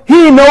Lord,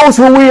 he knows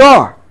who we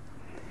are.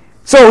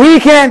 So he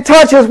can't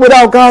touch us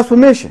without God's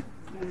permission.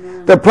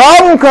 Amen. The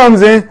problem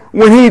comes in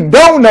when he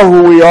don't know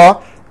who we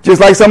are,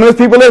 just like some of those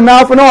people that are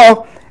mouthing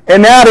off,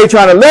 and now they're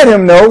trying to let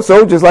him know.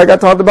 So just like I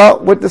talked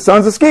about with the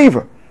sons of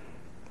Sceva.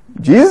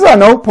 Jesus I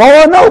know, Paul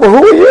I know, but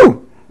who are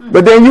you?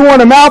 But then you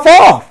want to mouth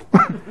off.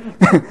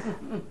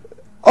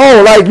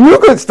 Oh, like you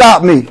could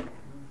stop me.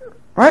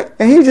 Right?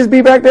 And he'd just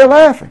be back there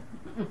laughing.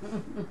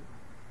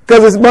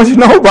 Because it's a bunch of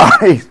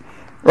nobodies.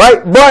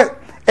 Right? But,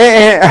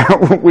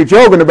 and we're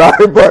joking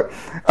about it, but,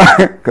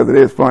 because it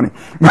is funny.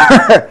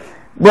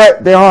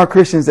 But there are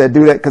Christians that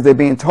do that because they're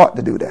being taught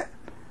to do that.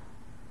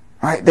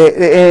 Right?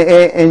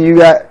 And you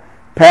got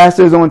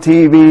pastors on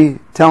TV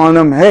telling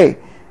them, hey,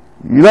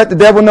 you let the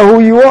devil know who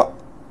you are.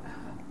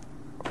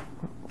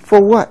 For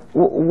what?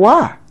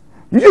 Why?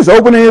 You just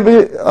opening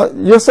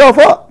yourself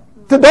up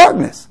to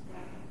darkness.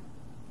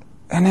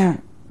 And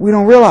then we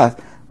don't realize.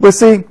 But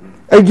see,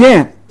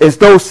 again, it's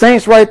those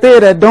saints right there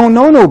that don't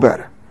know no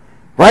better.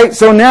 Right?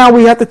 So now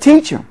we have to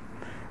teach them.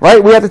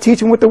 Right? We have to teach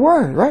them with the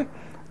word. Right?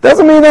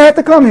 Doesn't mean they have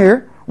to come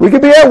here. We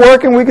could be at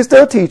work and we can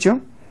still teach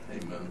them.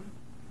 Amen.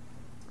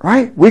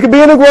 Right? We could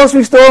be in the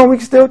grocery store and we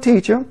can still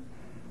teach them.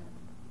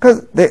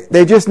 Because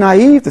they're just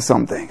naive to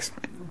some things.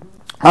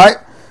 All right?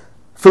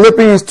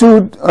 Philippians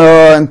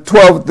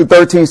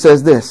 2:12-13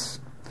 says this.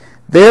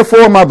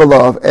 Therefore, my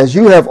beloved, as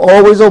you have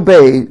always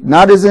obeyed,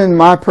 not as in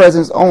my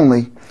presence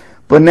only,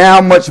 but now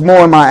much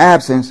more in my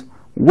absence,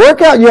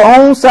 work out your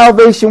own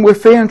salvation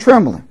with fear and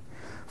trembling.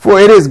 For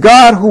it is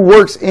God who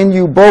works in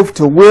you both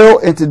to will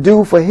and to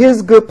do for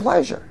his good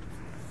pleasure.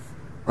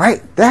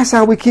 Right? That's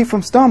how we keep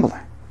from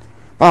stumbling.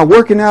 By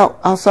working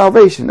out our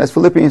salvation. That's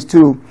Philippians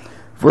 2,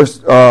 verse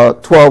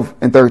 12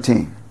 and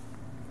 13.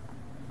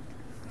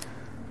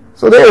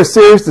 So there is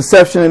serious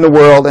deception in the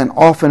world and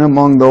often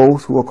among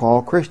those who are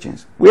called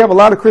Christians. We have a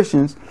lot of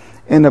Christians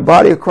in the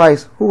body of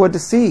Christ who are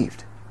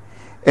deceived.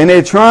 And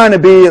they're trying to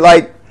be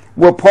like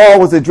what Paul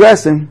was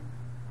addressing.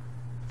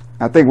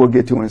 I think we'll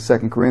get to in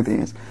 2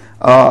 Corinthians.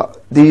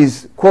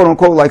 These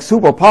quote-unquote like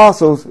super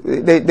apostles,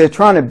 they're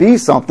trying to be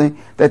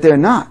something that they're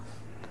not.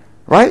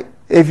 Right?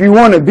 If you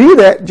want to be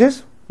that,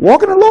 just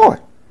walk in the Lord.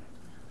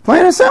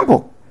 Plain and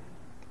simple.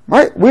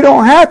 Right? We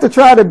don't have to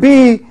try to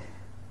be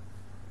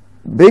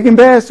big and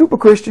bad super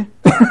Christian.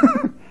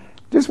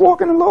 Just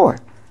walk in the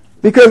Lord.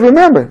 Because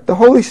remember, the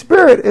Holy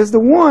Spirit is the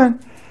one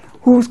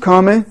who's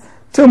coming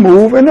to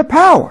move in the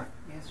power.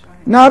 That's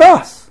right. Not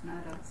us. Not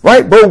us.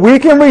 Right? But we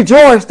can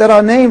rejoice that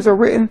our names are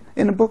written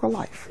in the book of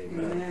life.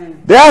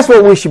 Amen. That's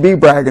what we should be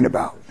bragging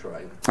about. That's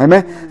right.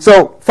 Amen. Amen.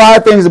 So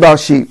 5 things about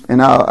sheep,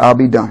 and I'll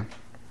be done.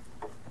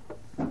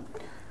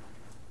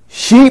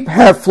 Sheep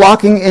have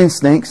flocking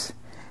instincts.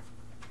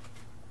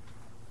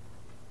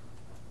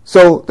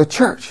 So the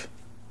church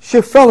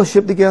should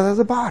fellowship together as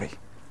a body.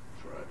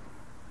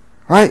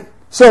 Right?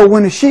 So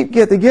when the sheep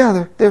get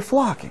together, they're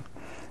flocking.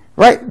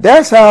 Right?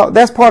 That's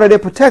part of their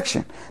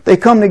protection. They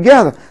come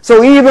together.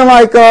 So even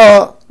like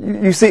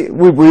you see,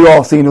 we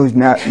all seen those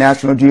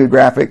National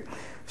Geographic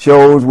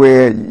shows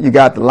where you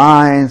got the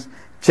lions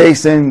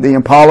chasing the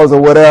impalas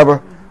or whatever.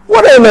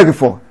 What are they looking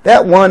for?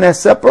 That one that's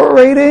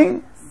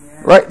separating.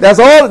 Yeah. Right? That's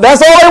all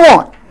they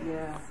want.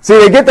 Yeah. See,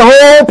 they get the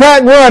whole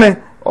pack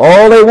running.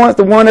 All they want is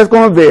the one that's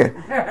going to veer.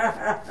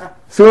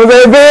 As soon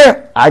as they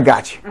veer, I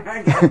got you.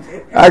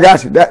 I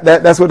got you.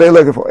 That's what they're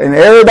looking for. And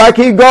everybody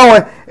keep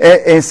going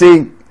and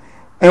see.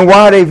 And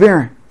why are they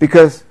veering?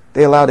 Because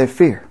they allow their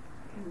fear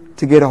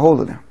to get a hold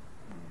of them.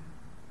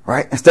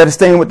 Right? Instead of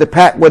staying with the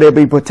pack where they'll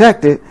be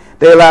protected,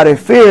 they allow their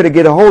fear to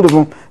get a hold of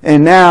them,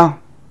 and now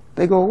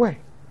they go away.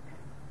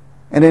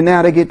 And then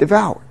now they get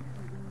devoured.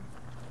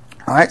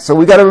 All right? So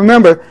we got to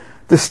remember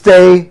to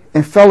stay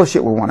in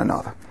fellowship with one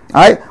another.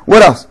 All right?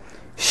 What else?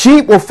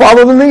 Sheep will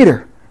follow the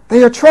leader.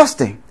 They are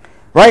trusting.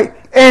 Right?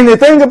 And the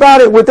thing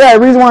about it with that, the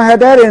reason why I had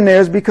that in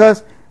there is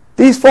because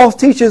these false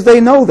teachers, they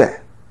know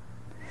that.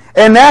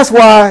 And that's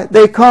why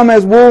they come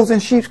as wolves in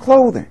sheep's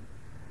clothing.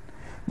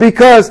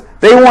 Because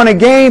they want to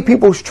gain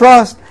people's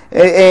trust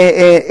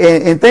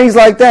and things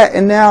like that.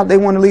 And now they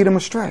want to lead them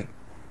astray.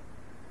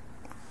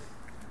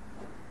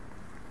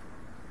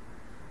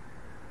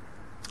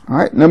 All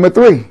right, number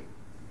 3.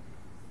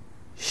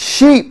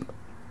 Sheep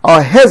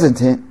are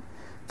hesitant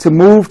to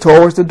move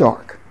towards the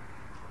dark.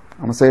 I'm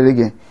going to say it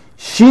again.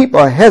 Sheep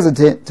are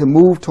hesitant to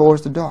move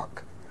towards the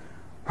dark.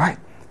 Right?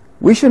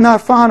 We should not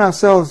find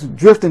ourselves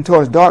drifting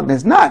towards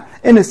darkness, not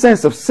in the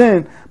sense of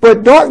sin,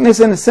 but darkness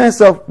in the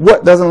sense of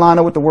what doesn't line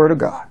up with the Word of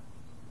God.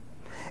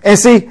 And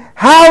see,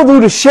 how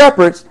do the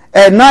shepherds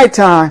at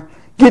nighttime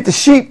get the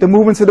sheep to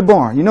move into the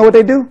barn? You know what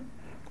they do?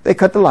 They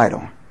cut the light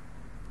on.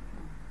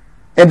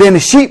 And then the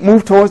sheep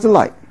move towards the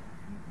light.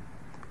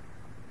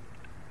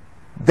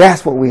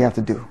 That's what we have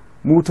to do.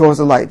 Move towards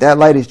the light. That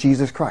light is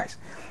Jesus Christ.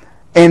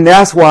 And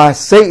that's why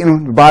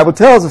Satan, the Bible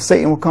tells us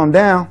Satan will come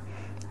down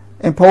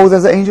and pose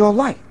as an angel of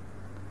light.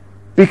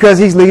 Because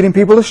he's leading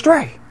people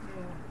astray.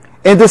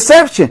 In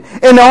deception.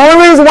 And the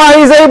only reason why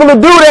he's able to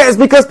do that is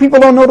because people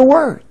don't know the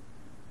Word.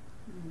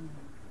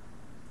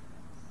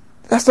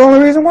 That's the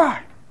only reason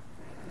why.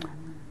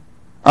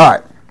 All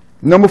right.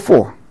 Number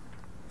 4.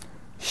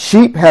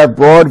 Sheep have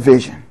broad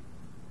vision.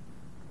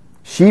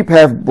 Sheep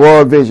have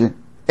broad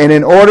vision. And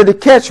in order to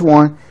catch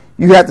one,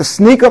 you have to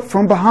sneak up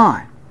from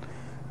behind.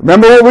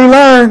 Remember what we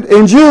learned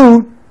in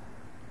Jude?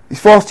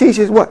 These false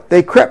teachers, what?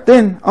 They crept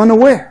in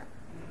unaware.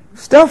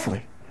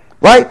 Stealthily.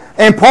 Right?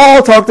 And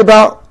Paul talked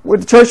about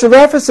with the church of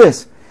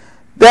Ephesus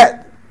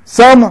that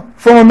some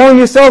from among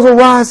yourselves will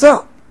rise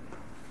up.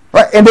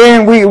 Right? And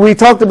then we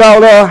talked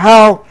about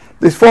how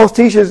these false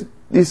teachers,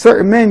 these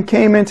certain men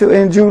came into,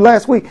 in Jude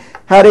last week,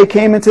 how they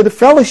came into the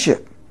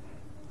fellowship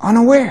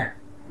unaware.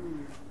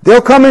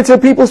 They'll come into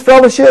people's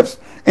fellowships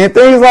and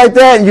things like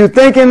that, and you're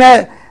thinking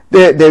that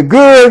they're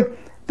good,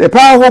 they're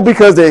powerful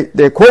because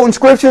they're quoting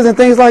scriptures and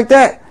things like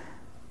that.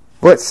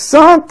 But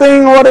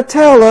something ought to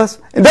tell us.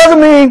 It doesn't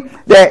mean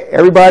that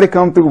everybody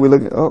come through, we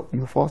look at, oh,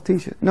 you're a false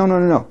teacher.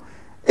 No.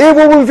 It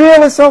will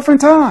reveal itself in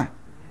time.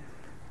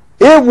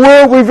 It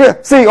will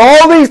reveal. See,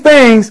 all these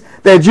things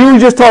that Jude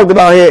just talked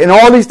about here and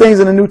all these things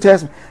in the New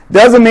Testament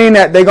doesn't mean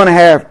that they're going to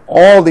have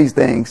all these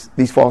things,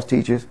 these false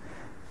teachers.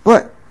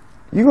 But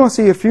you're going to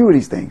see a few of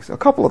these things, a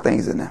couple of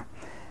things in there.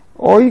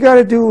 All you got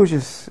to do is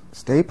just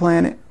stay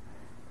planted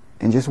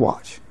and just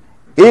watch.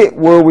 It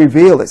will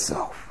reveal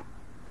itself.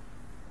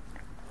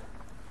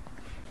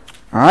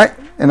 All right,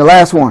 and the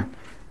last one.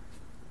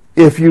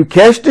 If you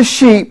catch the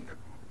sheep,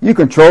 you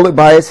control it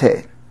by its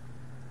head.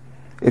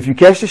 If you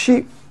catch the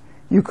sheep,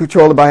 you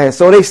control it by its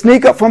head. So they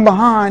sneak up from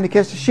behind to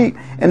catch the sheep,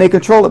 and they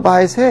control it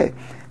by its head.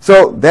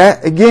 So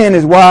that, again,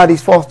 is why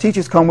these false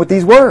teachers come with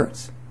these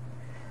words.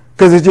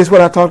 Because it's just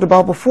what I talked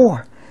about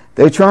before.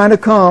 They're trying to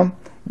come,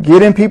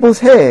 get in people's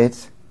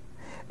heads,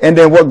 and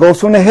then what goes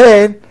from the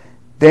head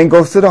then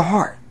goes to the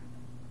heart.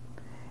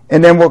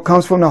 And then what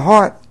comes from the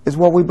heart is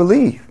what we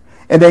believe.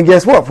 And then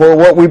guess what? For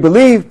what we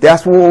believe,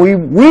 that's what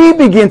we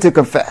begin to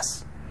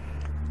confess.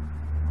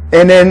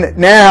 And then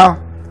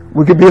now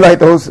we could be like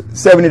those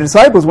 70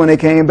 disciples when they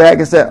came back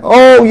and said,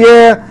 oh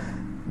yeah,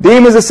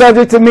 demons are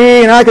subject to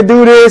me, and I could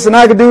do this and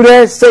I could do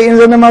that. Satan's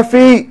under my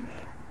feet.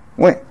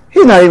 When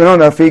he's not even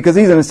under our feet because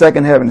he's in the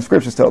second heaven. The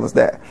scriptures tell us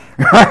that.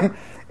 Right?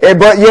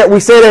 But yet we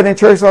say that in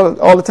church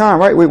all the time,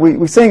 right?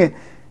 We sing it.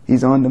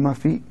 He's under my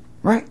feet.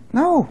 Right?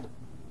 No.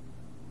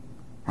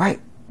 Right?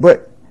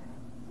 But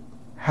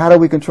how do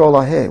we control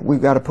our head?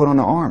 We've got to put on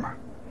the armor.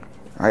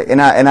 Right?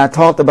 And I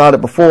talked about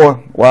it before a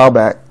while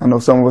back. I know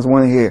some of us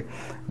want to hear.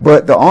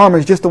 But the armor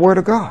is just the word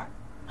of God.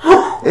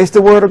 It's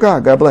the word of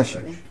God. God bless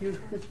you.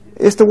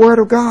 It's the word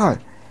of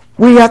God.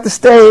 We have to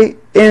stay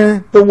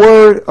in the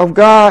word of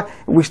God.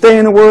 If we stay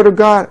in the word of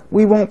God,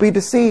 we won't be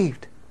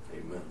deceived.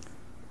 Amen.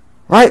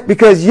 Right?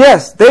 Because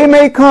yes, they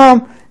may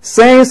come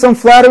saying some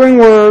flattering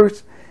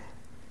words,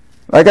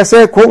 like I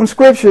said, quoting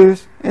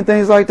scriptures and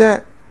things like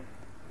that.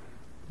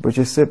 But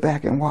just sit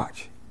back and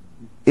watch.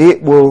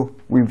 It will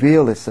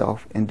reveal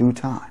itself in due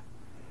time.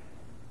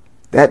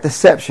 That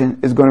deception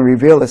is going to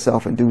reveal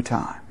itself in due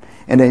time.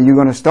 And then you're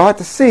going to start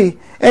to see,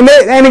 and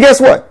guess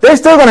what? They're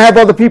still going to have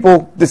other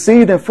people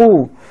deceived and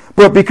fooled.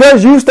 But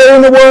because you stay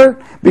in the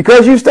Word,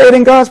 because you stayed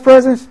in God's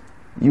presence,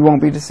 you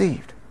won't be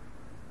deceived.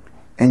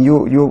 And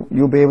you'll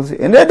be able to see.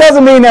 And that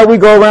doesn't mean that we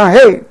go around,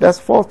 hey, that's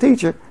a false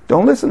teacher,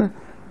 don't listen to.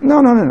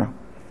 No.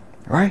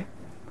 Right?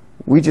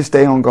 We just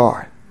stay on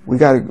guard. We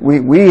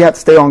have to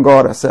stay on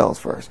guard ourselves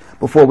first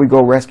before we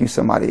go rescue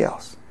somebody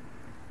else.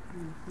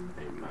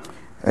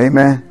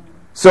 Amen.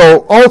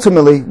 So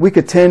ultimately, we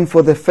contend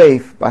for the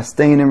faith by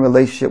staying in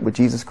relationship with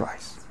Jesus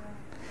Christ,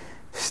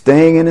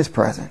 staying in His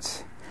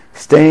presence,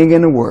 staying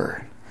in the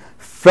Word,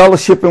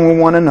 fellowshipping with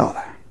one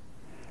another.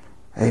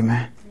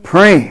 Amen.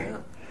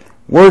 Praying,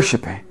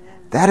 worshiping.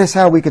 That is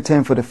how we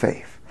contend for the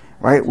faith.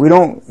 Right? We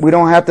don't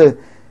have to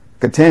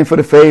contend for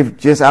the faith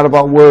just out of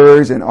our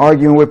words and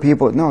arguing with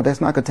people. No,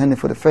 that's not contending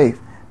for the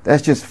faith.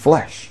 That's just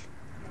flesh.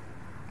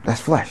 That's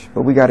flesh.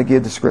 But we got to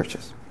give the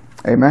scriptures.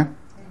 Amen.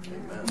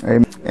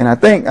 Amen. And I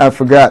think I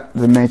forgot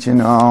to mention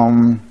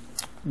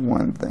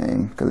one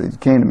thing because it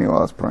came to me while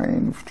I was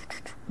praying.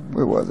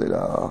 Where was it?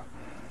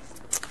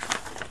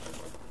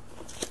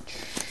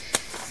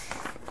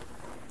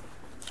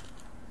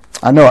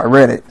 I know I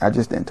read it. I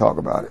just didn't talk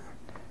about it.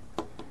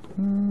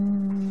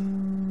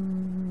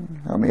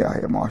 Help me out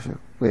here, Marshall.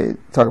 We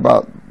talk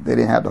about they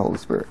didn't have the Holy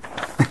Spirit.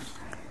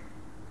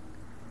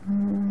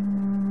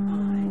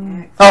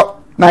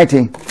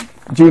 19.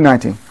 Jude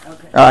 19.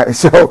 Okay. All right,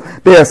 so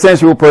they're a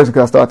sensual person,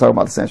 because I started talking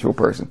about the sensual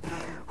person,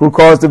 who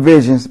caused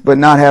divisions, but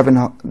not having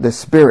the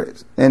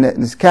Spirit. And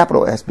it's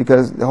capital S,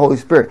 because the Holy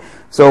Spirit.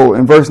 So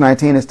in verse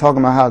 19, it's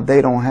talking about how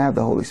they don't have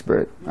the Holy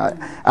Spirit.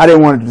 I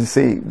didn't want to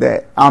see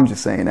that. I'm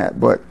just saying that,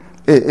 but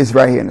it's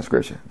right here in the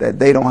scripture, that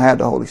they don't have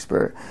the Holy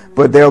Spirit.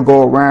 But they'll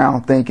go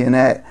around thinking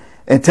that,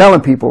 and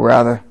telling people,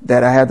 rather,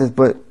 that I have this,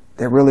 but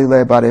they're really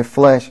led by their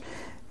flesh.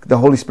 The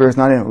Holy Spirit's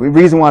not in them. The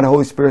reason why the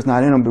Holy Spirit's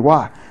not in them,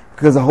 why?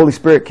 Because the Holy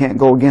Spirit can't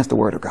go against the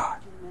Word of God.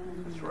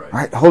 That's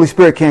right? The Holy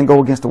Spirit can't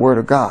go against the Word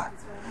of God.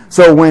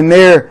 So when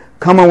they're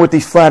coming with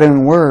these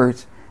flattering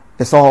words,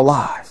 it's all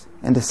lies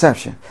and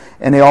deception.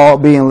 And they're all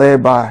being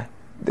led by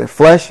their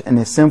flesh and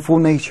their sinful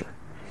nature.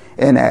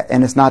 And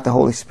it's not the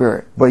Holy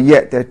Spirit. But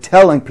yet they're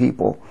telling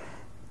people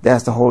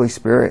that's the Holy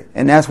Spirit.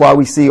 And that's why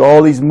we see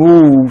all these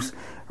moves,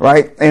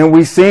 right? And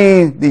we've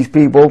seen these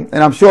people, and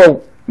I'm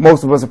sure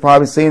most of us have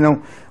probably seen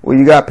them, where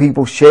you got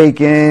people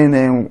shaking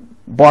and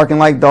barking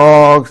like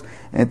dogs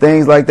and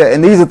things like that.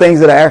 And these are things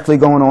that are actually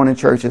going on in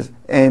churches.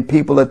 And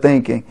people are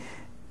thinking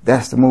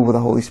that's the move of the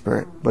Holy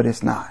Spirit. But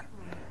it's not.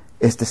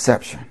 It's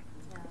deception.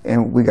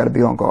 And we got to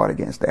be on guard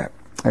against that.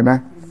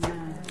 Amen?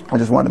 I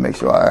just wanted to make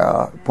sure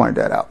I pointed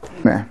that out.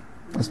 Man,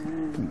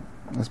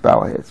 let's bow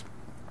our heads.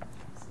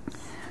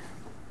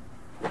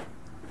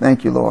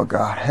 Thank you, Lord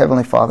God.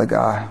 Heavenly Father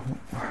God.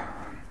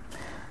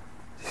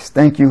 Just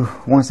thank you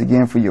once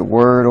again for your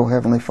word, oh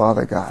Heavenly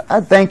Father God.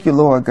 I thank you,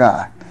 Lord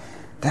God,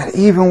 that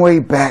even way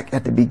back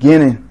at the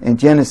beginning in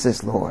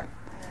Genesis, Lord,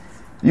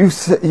 you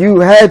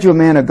had your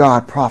man of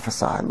God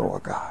prophesy,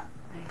 Lord God,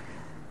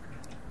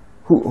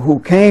 who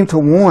came to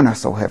warn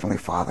us, oh Heavenly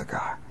Father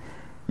God.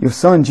 Your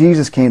son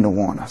Jesus came to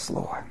warn us,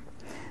 Lord.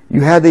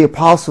 You had the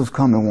apostles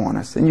come and warn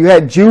us. And you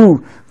had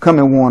Jude come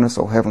and warn us,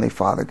 oh Heavenly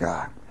Father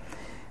God.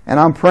 And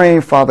I'm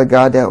praying, Father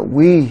God, that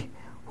we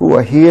who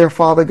are here,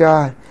 Father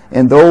God,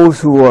 and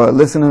those who are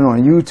listening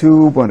on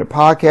YouTube, on the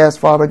podcast,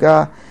 Father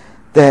God,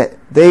 that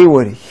they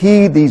would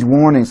heed these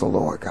warnings, oh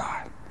Lord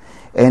God,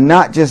 and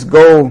not just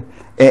go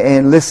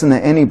and listen to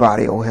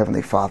anybody, oh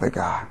Heavenly Father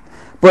God,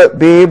 but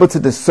be able to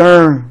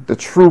discern the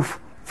truth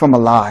from a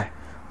lie,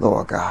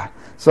 Lord God.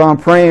 So I'm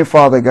praying,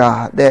 Father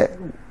God, that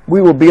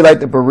we will be like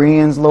the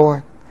Bereans,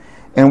 Lord,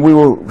 and we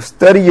will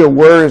study your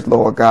words,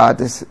 Lord God,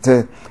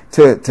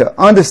 to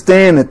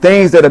understand the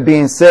things that are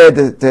being said,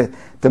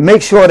 to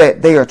make sure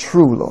that they are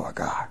true, Lord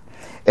God,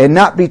 and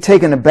not be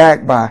taken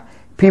aback by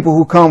people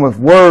who come with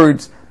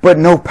words but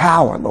no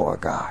power,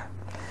 Lord God.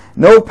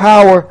 No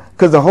power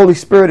because the Holy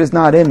Spirit is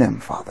not in them,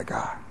 Father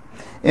God.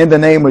 In the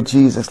name of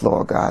Jesus,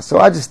 Lord God. So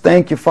I just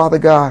thank you, Father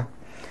God.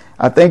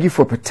 I thank you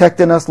for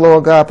protecting us,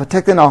 Lord God,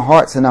 protecting our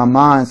hearts and our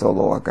minds, oh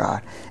Lord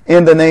God.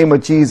 In the name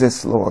of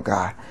Jesus, Lord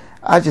God.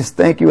 I just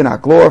thank you and I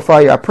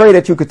glorify you. I pray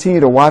that you continue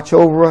to watch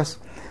over us,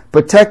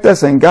 protect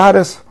us and guide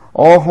us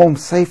all home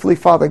safely,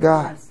 Father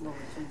God. Yes, Lord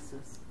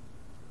Jesus.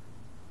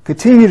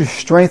 Continue to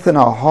strengthen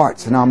our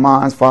hearts and our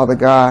minds, Father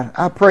God.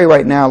 I pray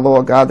right now,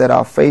 Lord God, that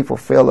our faith will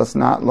fail us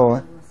not,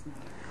 Lord.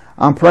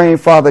 I'm praying,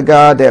 Father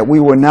God, that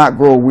we will not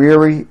grow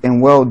weary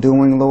in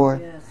well-doing,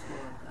 Lord. Yes,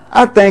 Lord God.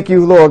 I thank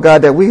you, Lord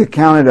God, that we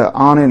count it an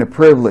honor and a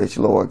privilege,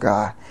 Lord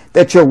God,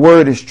 that your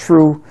word is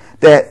true,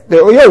 that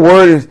your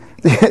word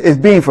is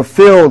being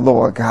fulfilled,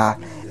 Lord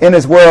God, in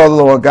this world,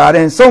 Lord God.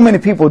 And so many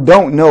people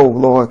don't know,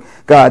 Lord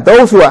God,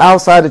 those who are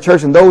outside the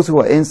church and those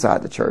who are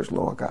inside the church,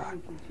 Lord God.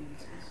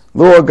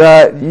 Lord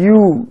God,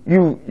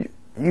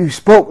 you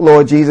spoke,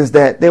 Lord Jesus,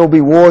 that there will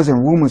be wars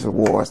and rumors of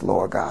wars,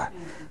 Lord God.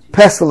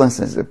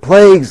 Pestilences, the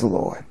plagues,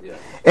 Lord.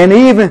 And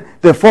even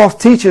the false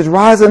teachers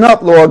rising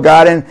up, Lord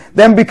God, and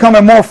them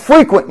becoming more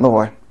frequent,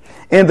 Lord,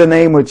 in the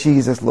name of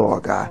Jesus,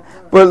 Lord God.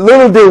 But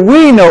little did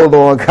we know,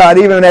 Lord God,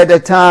 even at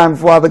that time,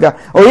 Father God,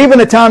 or even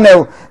the time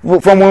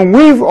that from when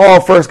we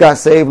all first got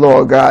saved,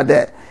 Lord God,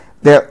 that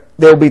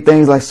there'll be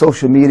things like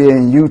social media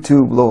and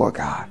YouTube, Lord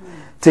God,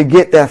 to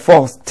get that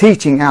false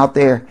teaching out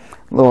there,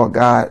 Lord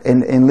God,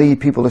 and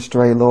lead people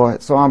astray,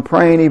 Lord. So I'm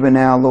praying even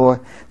now, Lord,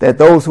 that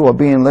those who are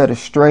being led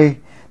astray,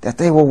 that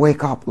they will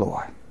wake up,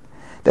 Lord.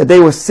 That they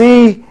will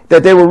see,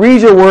 that they will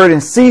read your word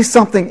and see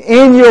something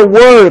in your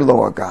word,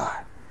 Lord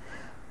God,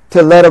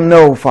 to let them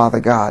know,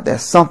 Father God,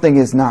 that something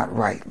is not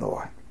right,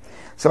 Lord.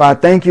 So I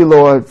thank you,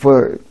 Lord,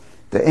 for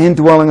the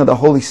indwelling of the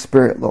Holy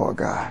Spirit, Lord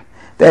God.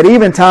 That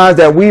even times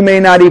that we may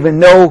not even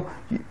know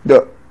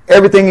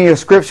everything in your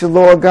scripture,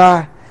 Lord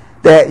God,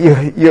 that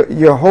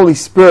your Holy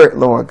Spirit,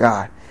 Lord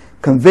God,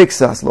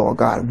 convicts us, Lord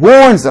God,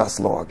 warns us,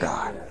 Lord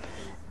God,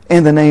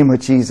 in the name of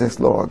Jesus,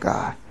 Lord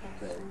God.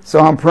 So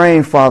I'm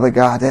praying, Father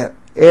God, that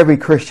every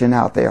Christian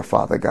out there,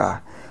 Father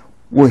God,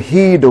 will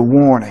heed the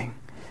warning,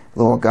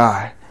 Lord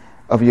God,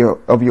 of your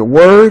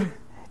word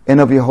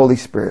and of your Holy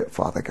Spirit,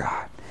 Father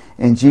God.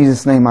 In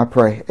Jesus' name I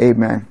pray.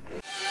 Amen.